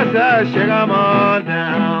 Must shake 'em on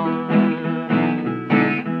down.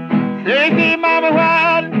 Say, mama,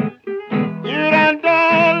 what you done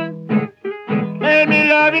made me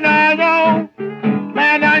love you now, though.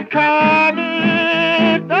 Man, don't call me.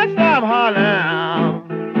 Don't stop hollering.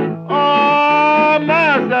 Oh,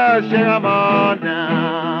 must shake 'em on down.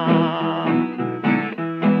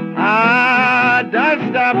 Don't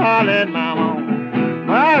stop hollering, mama.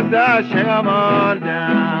 Must shake 'em on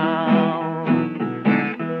down.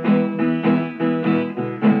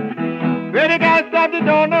 Really got stuff you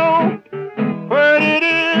don't know what it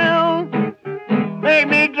is. Make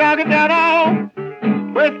me drunk and down on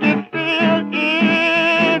whiskey still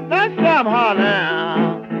is. Don't stop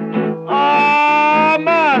hollering. Oh,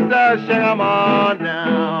 must shake 'em on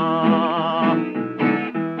down.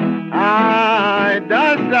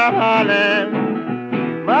 Don't stop hollering.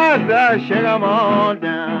 Must shake 'em on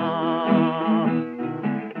down.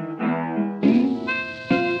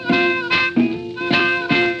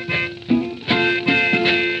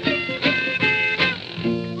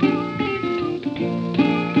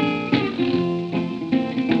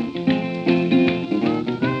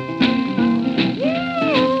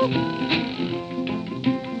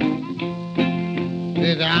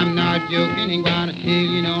 I'm not joking, ain't gonna tell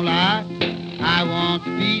you no lie. I want a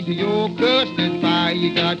piece of your custard pie.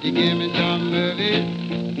 You got to give me some of it.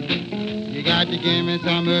 You got to give me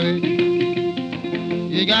some of it.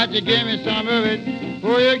 You got to give me some of it,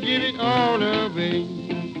 or you give it all away.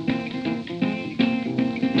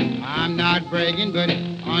 I'm not bragging, but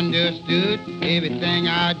it's understood. Everything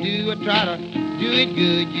I do, I try to do it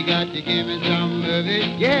good. You got to give me some of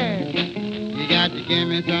it, yeah. You got to give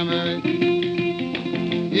me some of it.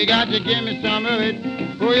 You got to give me some of it,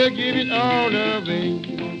 or you give it all away.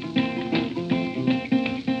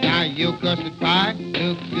 Now your custard pie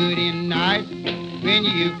looks good and nice. When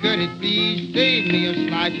you cut it, please save me a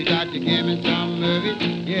slice. You got to give me some of it.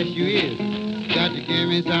 Yes, you is. You got to give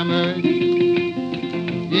me some of it.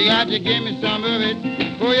 You got to give me some of it,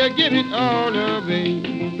 or you give it all away.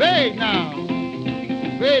 Wait now.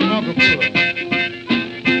 Wait, Uncle Fuller.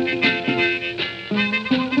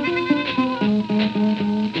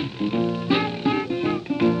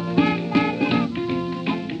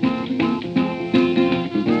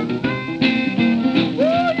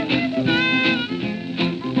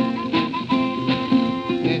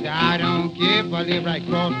 I live right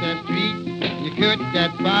across that street. You cut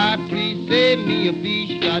that pie, please save me a piece.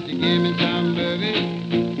 You got to give me some of it.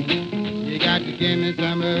 You got to give me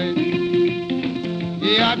some of it. You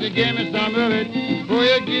You got to give me some of it before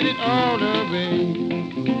you give it all away.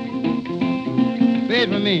 Play it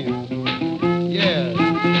for me. Yeah.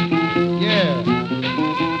 Yeah.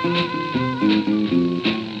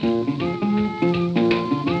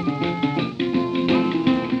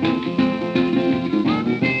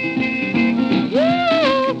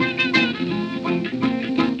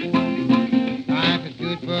 Life is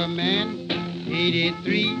good for a man,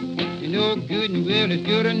 83. You know good and well is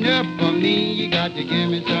good enough for me. You got to give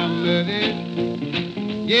me some of it.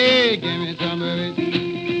 Yeah, give me some of it.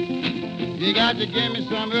 You got to give me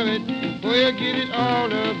some of it before you give it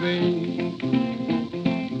all away.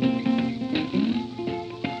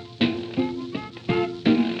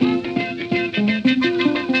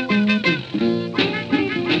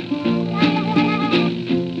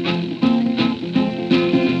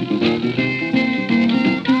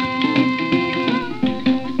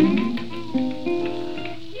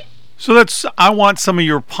 So that's I Want Some of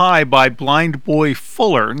Your Pie by Blind Boy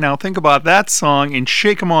Fuller. Now think about that song and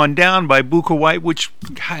Shake 'Em On Down by Buka White, which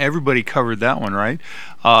God, everybody covered that one, right?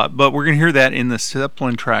 But we're going to hear that in the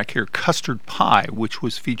Zeppelin track here, Custard Pie, which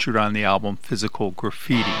was featured on the album Physical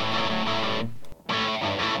Graffiti.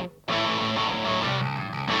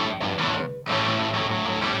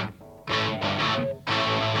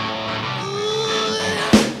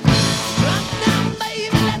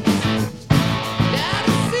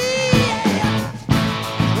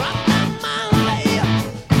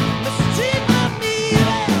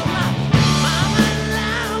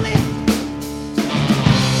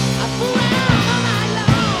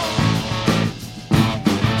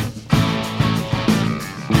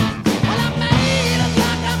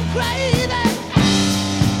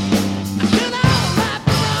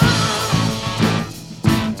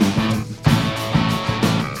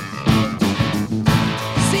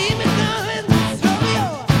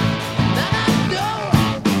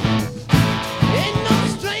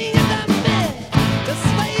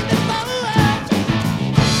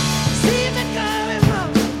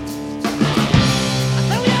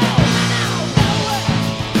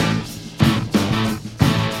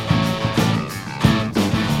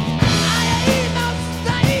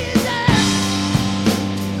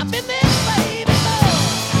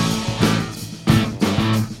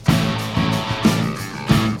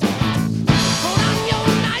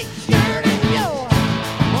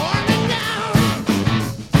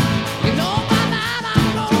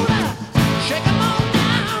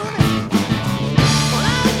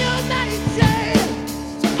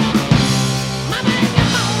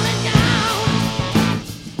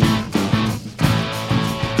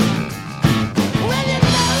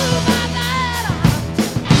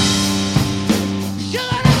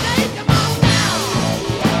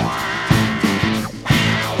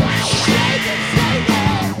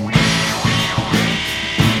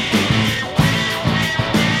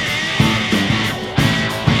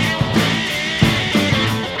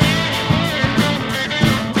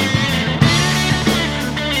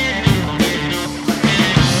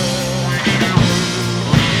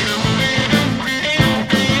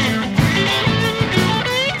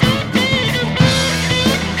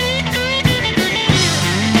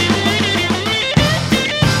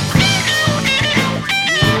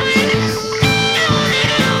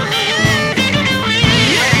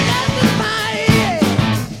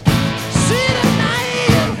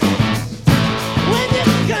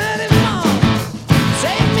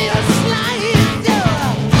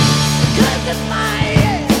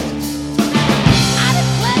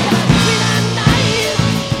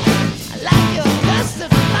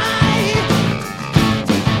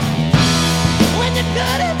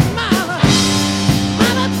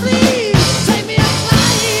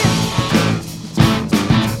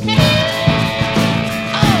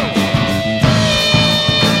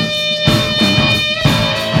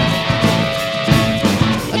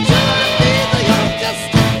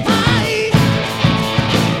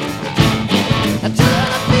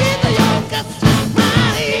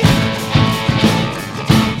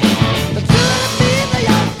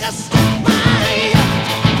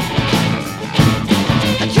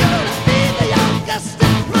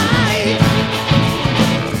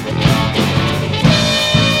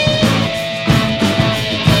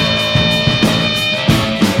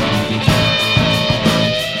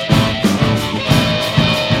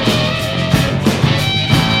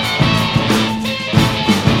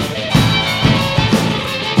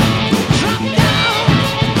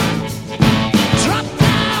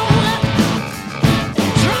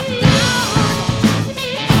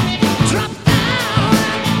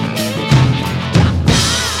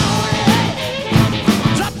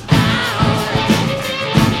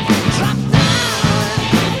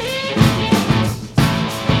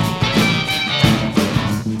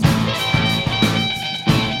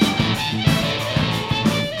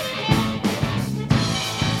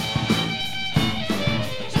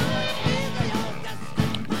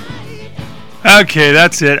 Okay,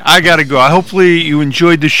 that's it. I gotta go. Hopefully you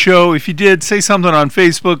enjoyed the show. If you did, say something on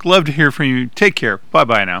Facebook. Love to hear from you. Take care.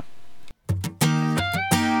 Bye-bye now.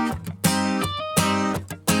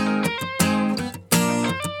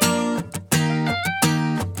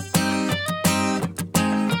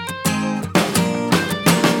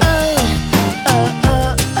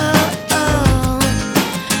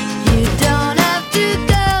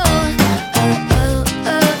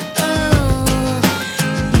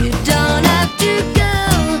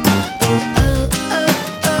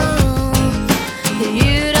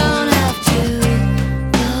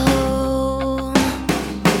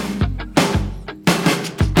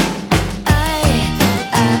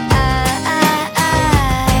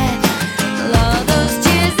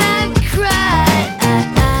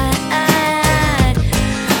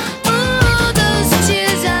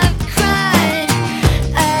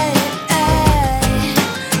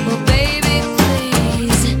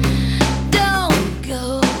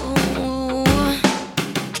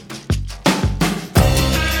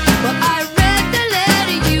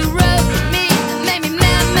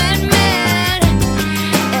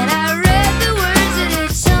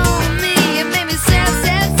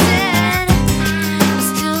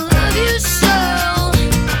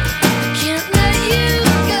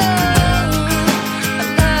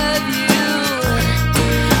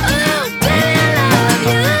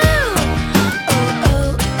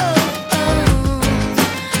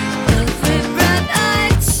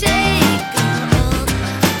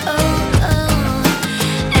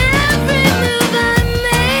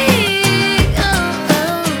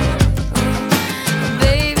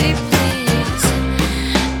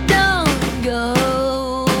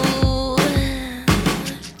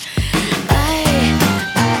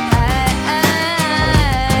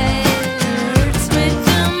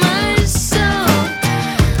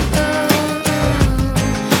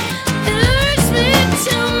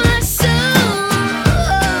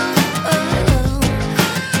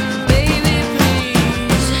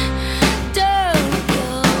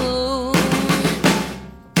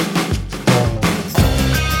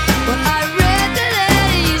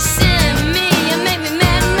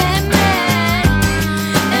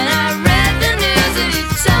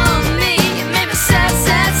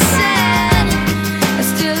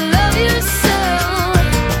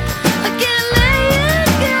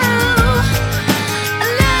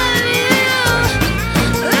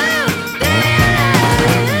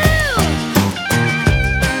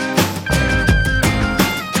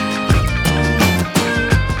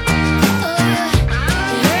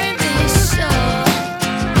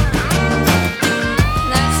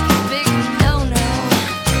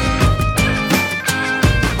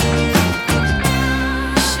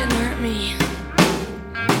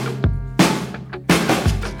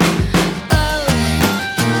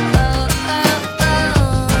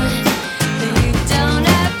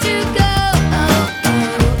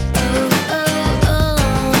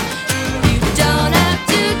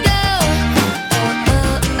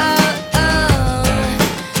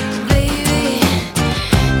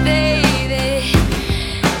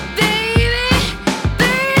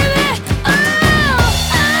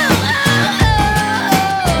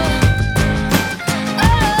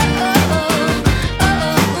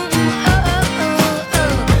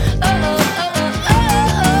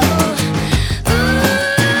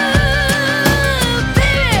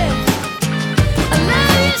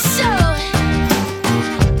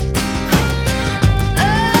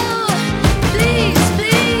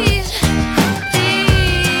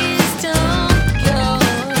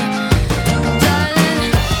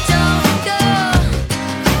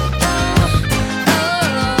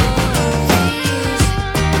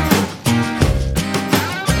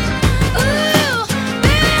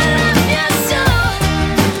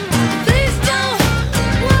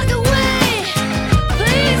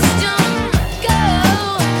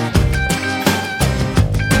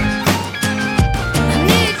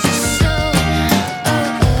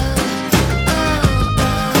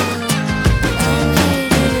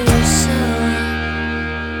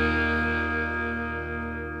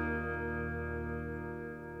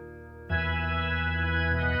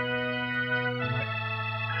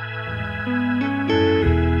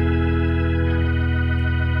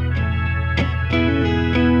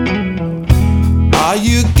 Are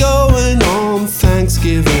you going on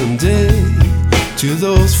Thanksgiving Day to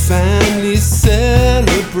those family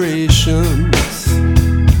celebrations?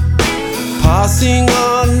 Passing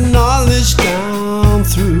on knowledge down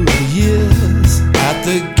through the years at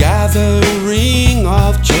the gathering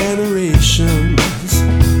of generations.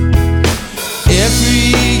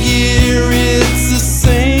 Every year it's the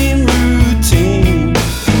same routine.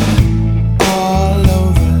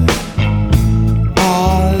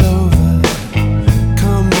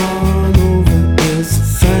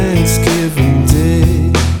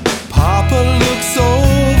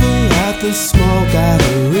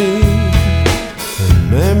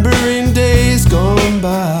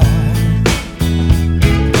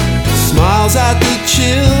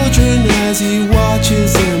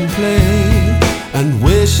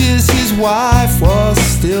 wife was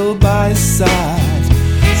still by his side.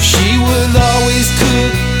 She would always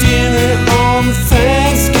cook dinner on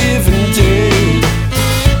Thanksgiving Day.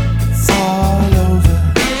 It's all over,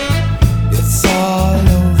 it's all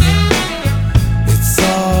over, it's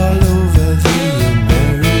all over the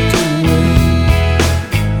American way.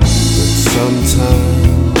 But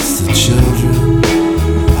sometimes the children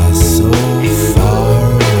are so far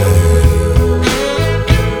away.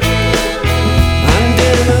 And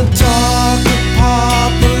in a dark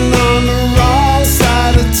apartment on the wrong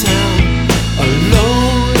side of town, a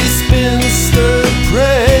lonely spinster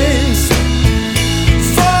prays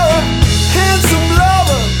for a handsome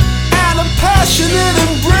lover and a passionate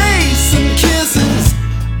embrace and kisses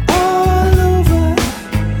all over,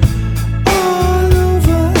 all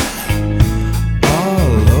over,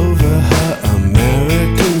 all over her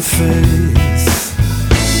American face.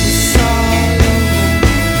 It's all over,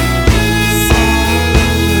 it's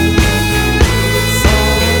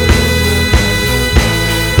all over,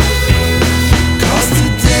 'cause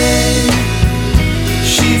today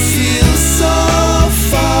she feels so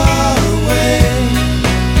far away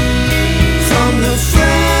from the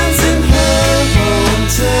friends in her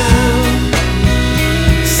hometown.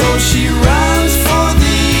 So she runs for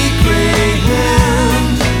the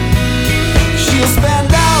Greyhound. She'll spend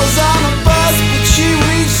hours on a bus, but she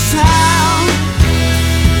reaches town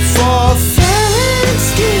for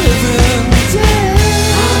Thanksgiving Day.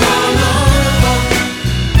 Come on over,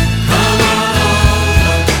 come on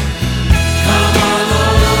over, come on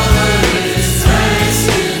over, it's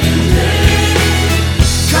Thanksgiving Day.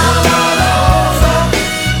 Come on over,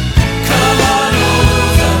 come on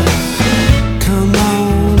over, come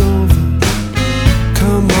on over,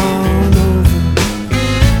 come on over,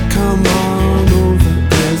 come on over,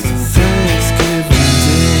 it's Thanksgiving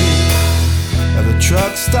Day. At a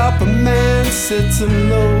truck stop, a man sits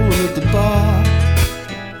alone at the bar,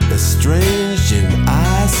 estranged in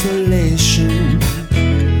isolation.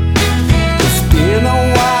 It's been a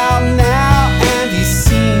while now, and he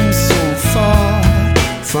seems so far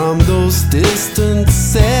from those distant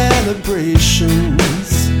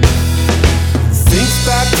celebrations. Thinks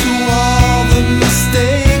back to all the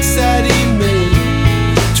mistakes that he made,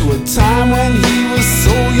 to a time when he was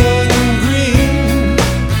so young and green.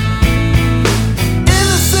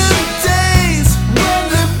 Innocent days when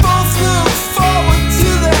they both looked forward to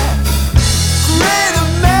that great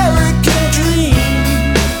American dream.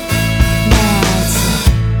 Now it's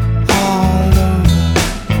all over,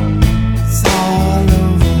 it's all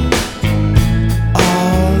over,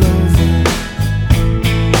 all over.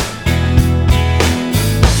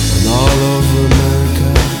 And all over America,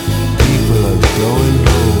 people are going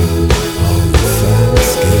home on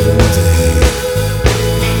Thanksgiving Day.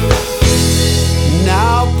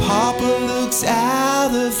 Now Papa looks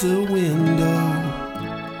out of the window.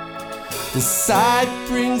 The sight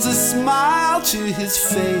brings a smile to his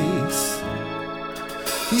face.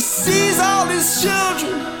 He sees all his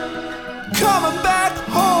children coming back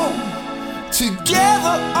home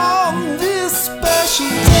together on this special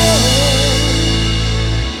day.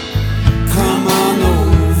 Come on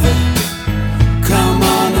over, come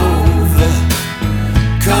on over,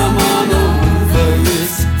 come on over,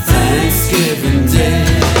 it's Thanksgiving Day.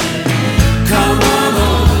 Come on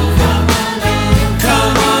over,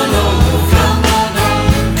 come on over,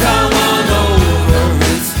 come on over,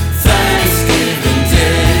 it's Thanksgiving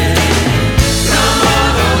Day. Come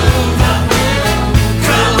on over,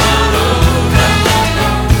 come on over,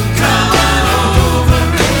 come on over,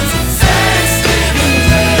 it's Thanksgiving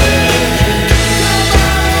Day.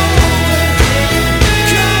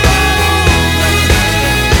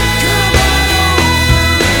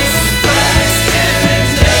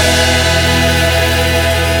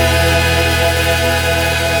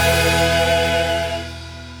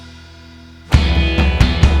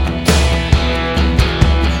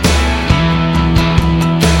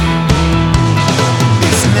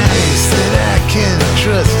 It's nice that I can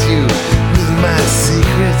trust you with my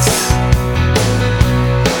secrets.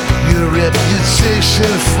 Your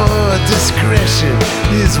reputation for discretion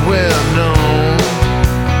is well known,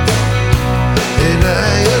 and I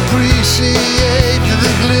appreciate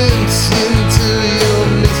the glimpse into your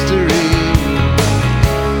mystery.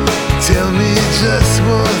 Tell me just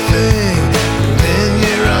one thing, then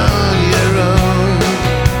you're on your own.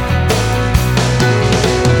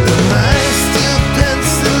 Am I still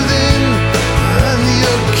penciled in on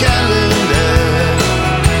your calendar?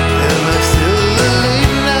 Am I still the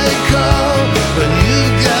late night call when you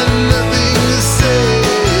got nothing to say?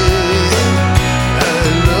 I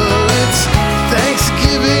know it's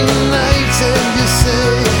Thanksgiving night and you say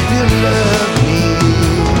you love me.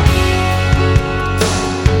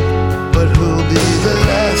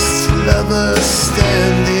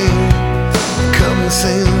 standing come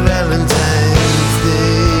St. Valentine's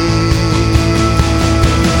Day.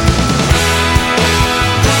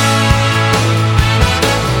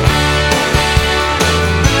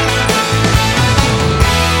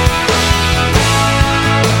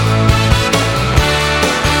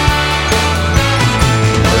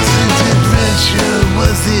 Was it adventure?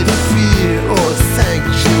 Was it fear or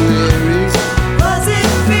sanctuary? Was it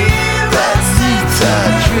fear? That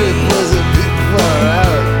Utah trip was a bit far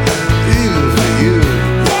out, even for you.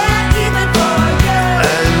 Yeah, even for you.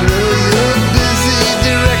 I know you're busy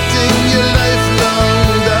directing your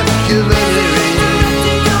lifelong documentary.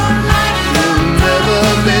 Directing your life. You never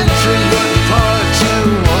mentioned what part you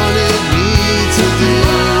wanted me to do.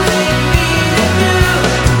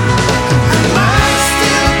 Am I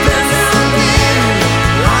still penciled in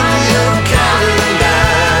on your calendar?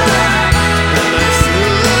 Am I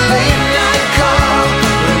still a late night call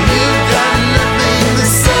when you've got nothing to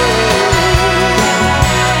say?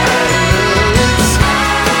 I know it's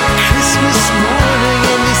Christmas morning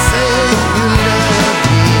and you say you love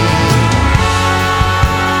me.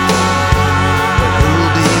 But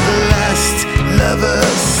who'll be the last lover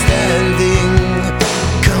standing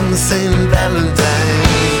come St. Valentine's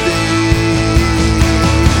Day?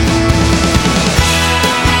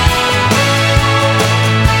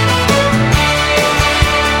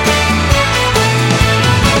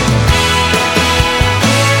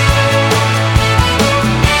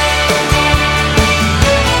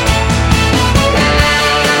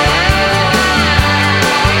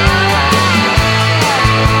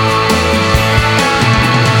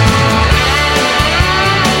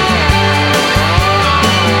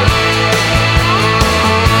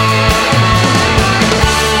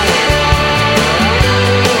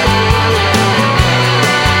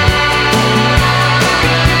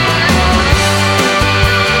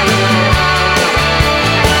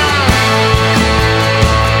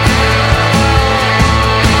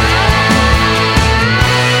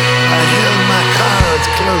 I held my cards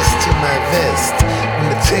close to my vest when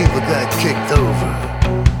the table got kicked over.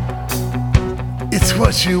 It's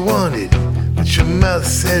what you wanted, but your mouth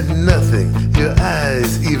said nothing, your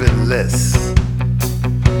eyes even less.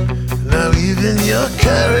 Now even your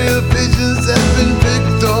carrier pigeons have been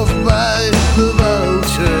picked off by the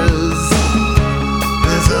vultures.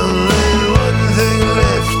 There's only one thing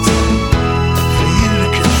left for you to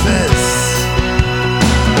confess.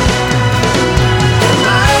 Am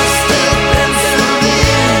I still penciled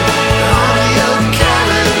in on your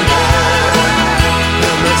calendar?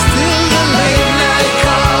 Am I still the late night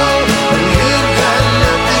call when you've got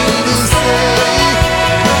nothing to say?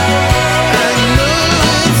 I know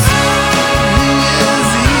it's New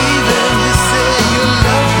Year's Eve and you say you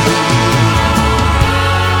love me.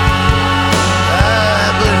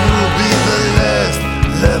 But who'll be the last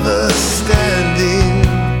lover standing?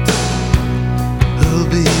 Who'll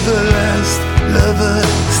be the last lover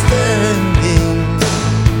standing?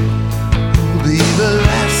 Who'll be the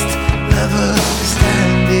last lover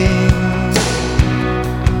standing?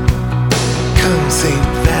 Come St.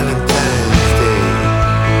 Valentine's Day.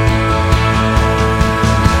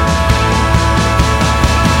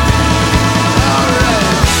 All right.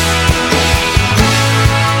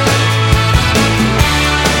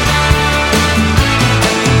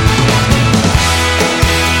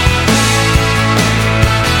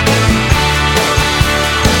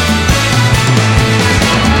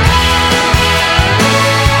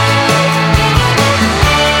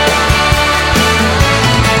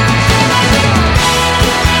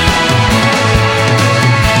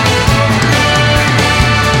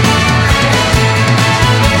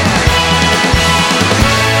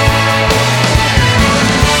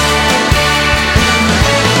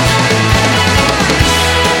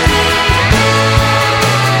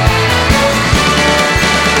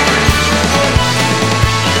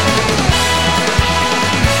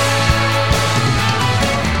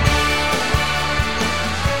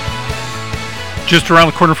 Just around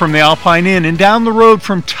the corner from the Alpine Inn and down the road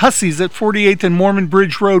from Tussie's at 48th and Mormon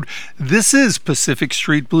Bridge Road, this is Pacific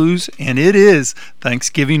Street Blues, and it is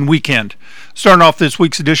Thanksgiving weekend. Starting off this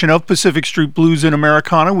week's edition of Pacific Street Blues in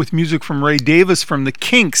Americana with music from Ray Davis from the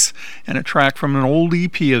Kinks and a track from an old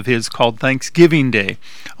EP of his called Thanksgiving Day.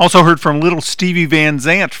 Also heard from Little Stevie Van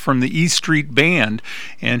Zandt from the E Street Band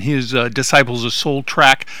and his Disciples of Soul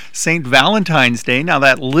track St. Valentine's Day. Now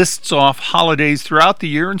that lists off holidays throughout the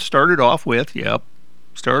year and started off with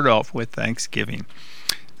Thanksgiving.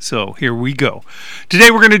 So here we go. Today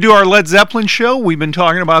we're going to do our Led Zeppelin show. We've been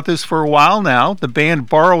talking about this for a while now. The band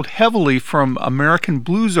borrowed heavily from American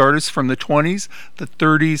blues artists from the 20s, the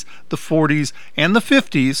 30s, the 40s, and the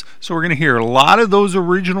 50s. So we're going to hear a lot of those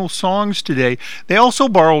original songs today. They also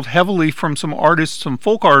borrowed heavily from some artists, some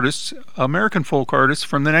folk artists, American folk artists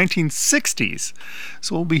from the 1960s.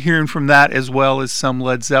 So we'll be hearing from that as well as some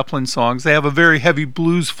Led Zeppelin songs. They have a very heavy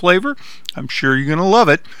blues flavor. I'm sure you're going to love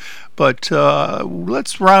it. But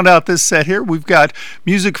let's round out this set here. We've got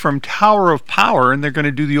music from Tower of Power, and they're going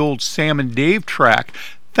to do the old Sam and Dave track,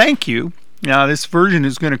 Thank You. Now, this version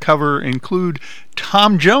is going to include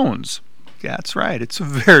Tom Jones. Yeah, that's right. It's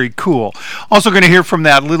very cool. Also going to hear from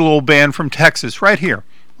that little old band from Texas right here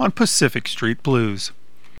on Pacific Street Blues.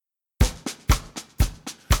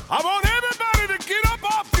 I want everybody to get up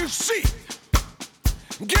off your seat.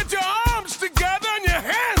 Get your arms together and your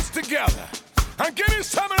hands together. And give me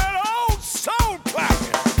some of that old soul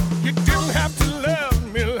clapping. You didn't have to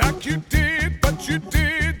love me like you did, but you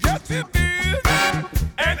did, yes you did.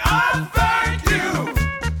 And I thank you.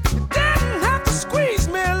 You didn't have to squeeze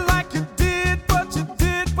me like you did, but you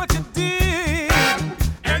did, but you did.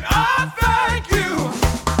 And I thank you.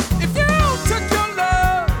 If you took your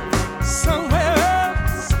love somewhere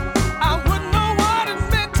else, I wouldn't know what it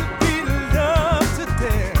meant to be loved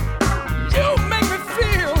today. You make me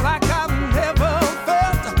feel like I've never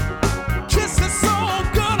felt. Kisses so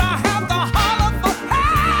good I have to holler for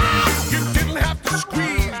help. You didn't have to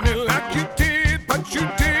squeeze me like you did, but you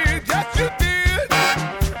did, yes you did.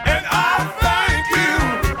 And I thank you.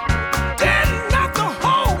 Didn't have to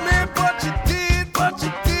hold me, but you did, but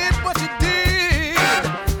you did, but you did.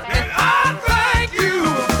 And I thank you.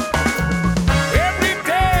 Every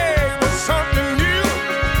day was something new.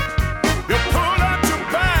 You pull out your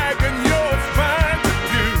bag and you'll find to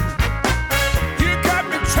do. You got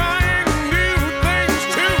me trying new things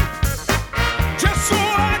too, just so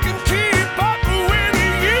I can keep up with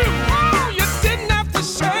you. Oh, you didn't have to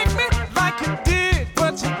shake me like you did,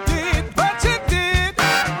 but you did, but you did.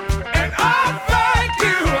 And I thank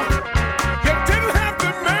you. You didn't have to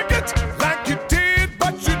make it like you did,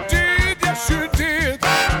 but you did, yes you did.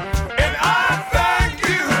 And I thank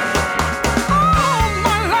you. All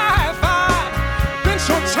my life I've been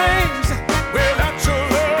so changed. Without your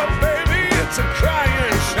love, baby, it's a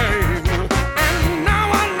crying shame. And now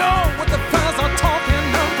I know what the fellas are talking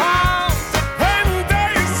about when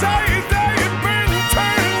they say they've been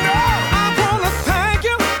turned out. I wanna thank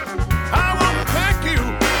you. I wanna thank you.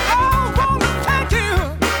 I wanna thank you.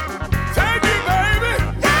 Thank you, baby.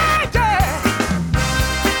 Yeah, yeah.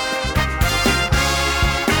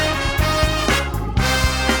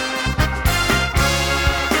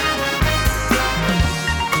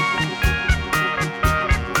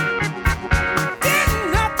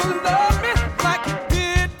 Didn't have to love me like you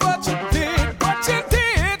did, but you did, but you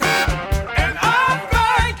did. And I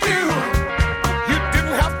thank you. You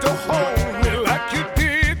didn't have to hold me like you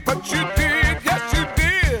did, but you did, yes you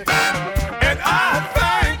did. And I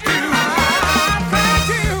thank you. I thank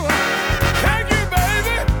you. Thank you,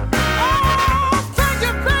 baby. Oh, thank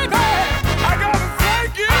you, baby. I gotta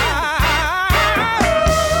thank you.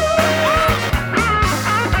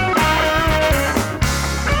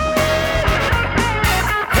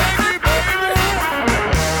 Thank you, baby.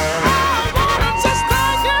 I wanna just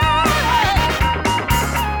thank you.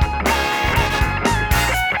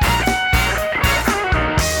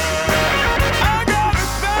 I gotta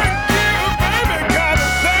thank you, baby. Gotta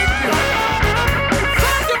thank you.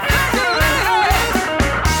 Thank you, lady. I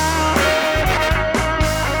gotta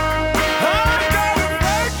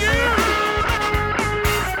thank you.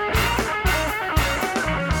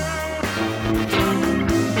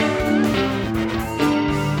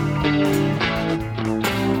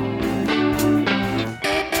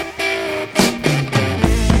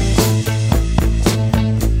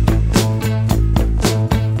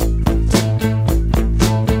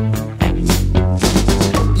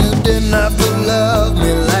 You didn't have to love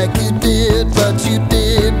me like you did, but you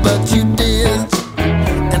did, but you did.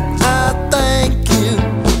 And I thank you.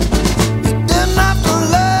 You didn't have to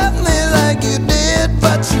love me like you did,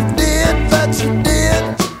 but you did, but you did.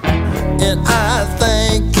 And I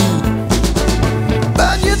thank you.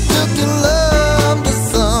 But you took your love to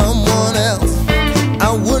someone else.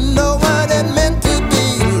 I wouldn't know what it meant to be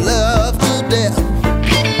loved to death.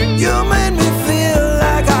 You made me feel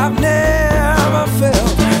like I've never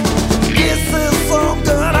felt. This is so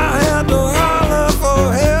good I had to holler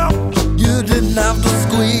for help. You didn't have to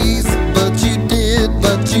squeeze, but you did,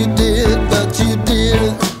 but you did, but you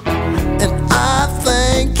did. And I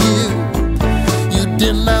thank you. You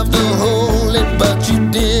didn't have to hold it, but you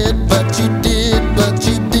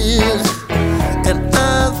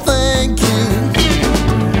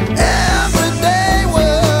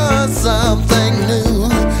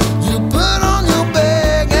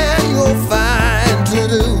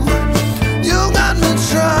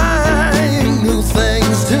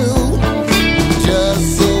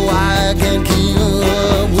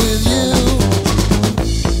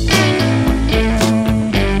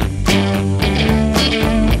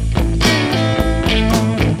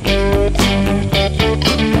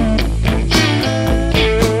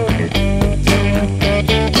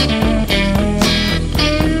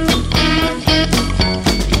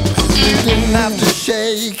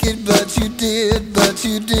what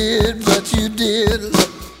you did, but you did.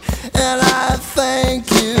 And I thank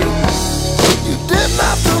you. You didn't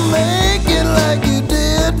have to make it like you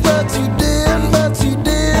did, but you did, but you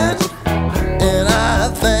did. And I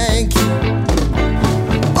thank you.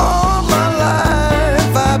 All my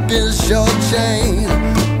life I've been shortchanged.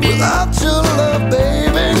 Without your love,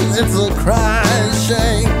 baby, it's a crying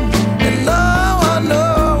shame. And now I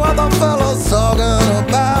know what the fellow's talking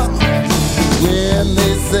about when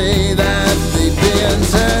they say that they've been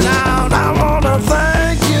turned out. I wanna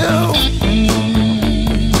thank you.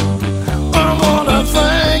 I wanna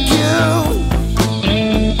thank you.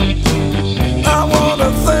 I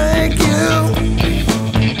wanna thank you.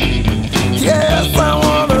 Yes, I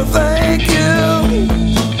wanna thank you.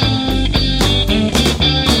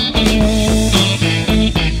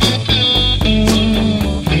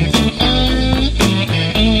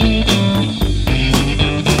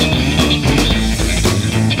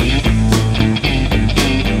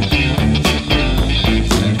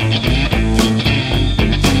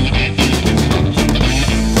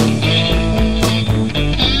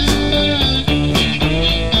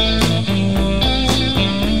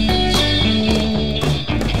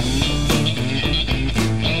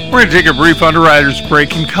 We're going to take a brief Underwriters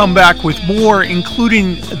break and come back with more,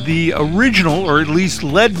 including the original, or at least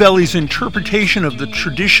Leadbelly's interpretation of the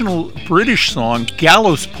traditional British song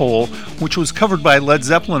Gallows Pole, which was covered by Led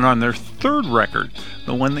Zeppelin on their third record,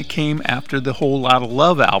 the one that came after the Whole Lotta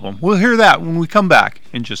Love album. We'll hear that when we come back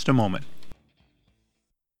in just a moment.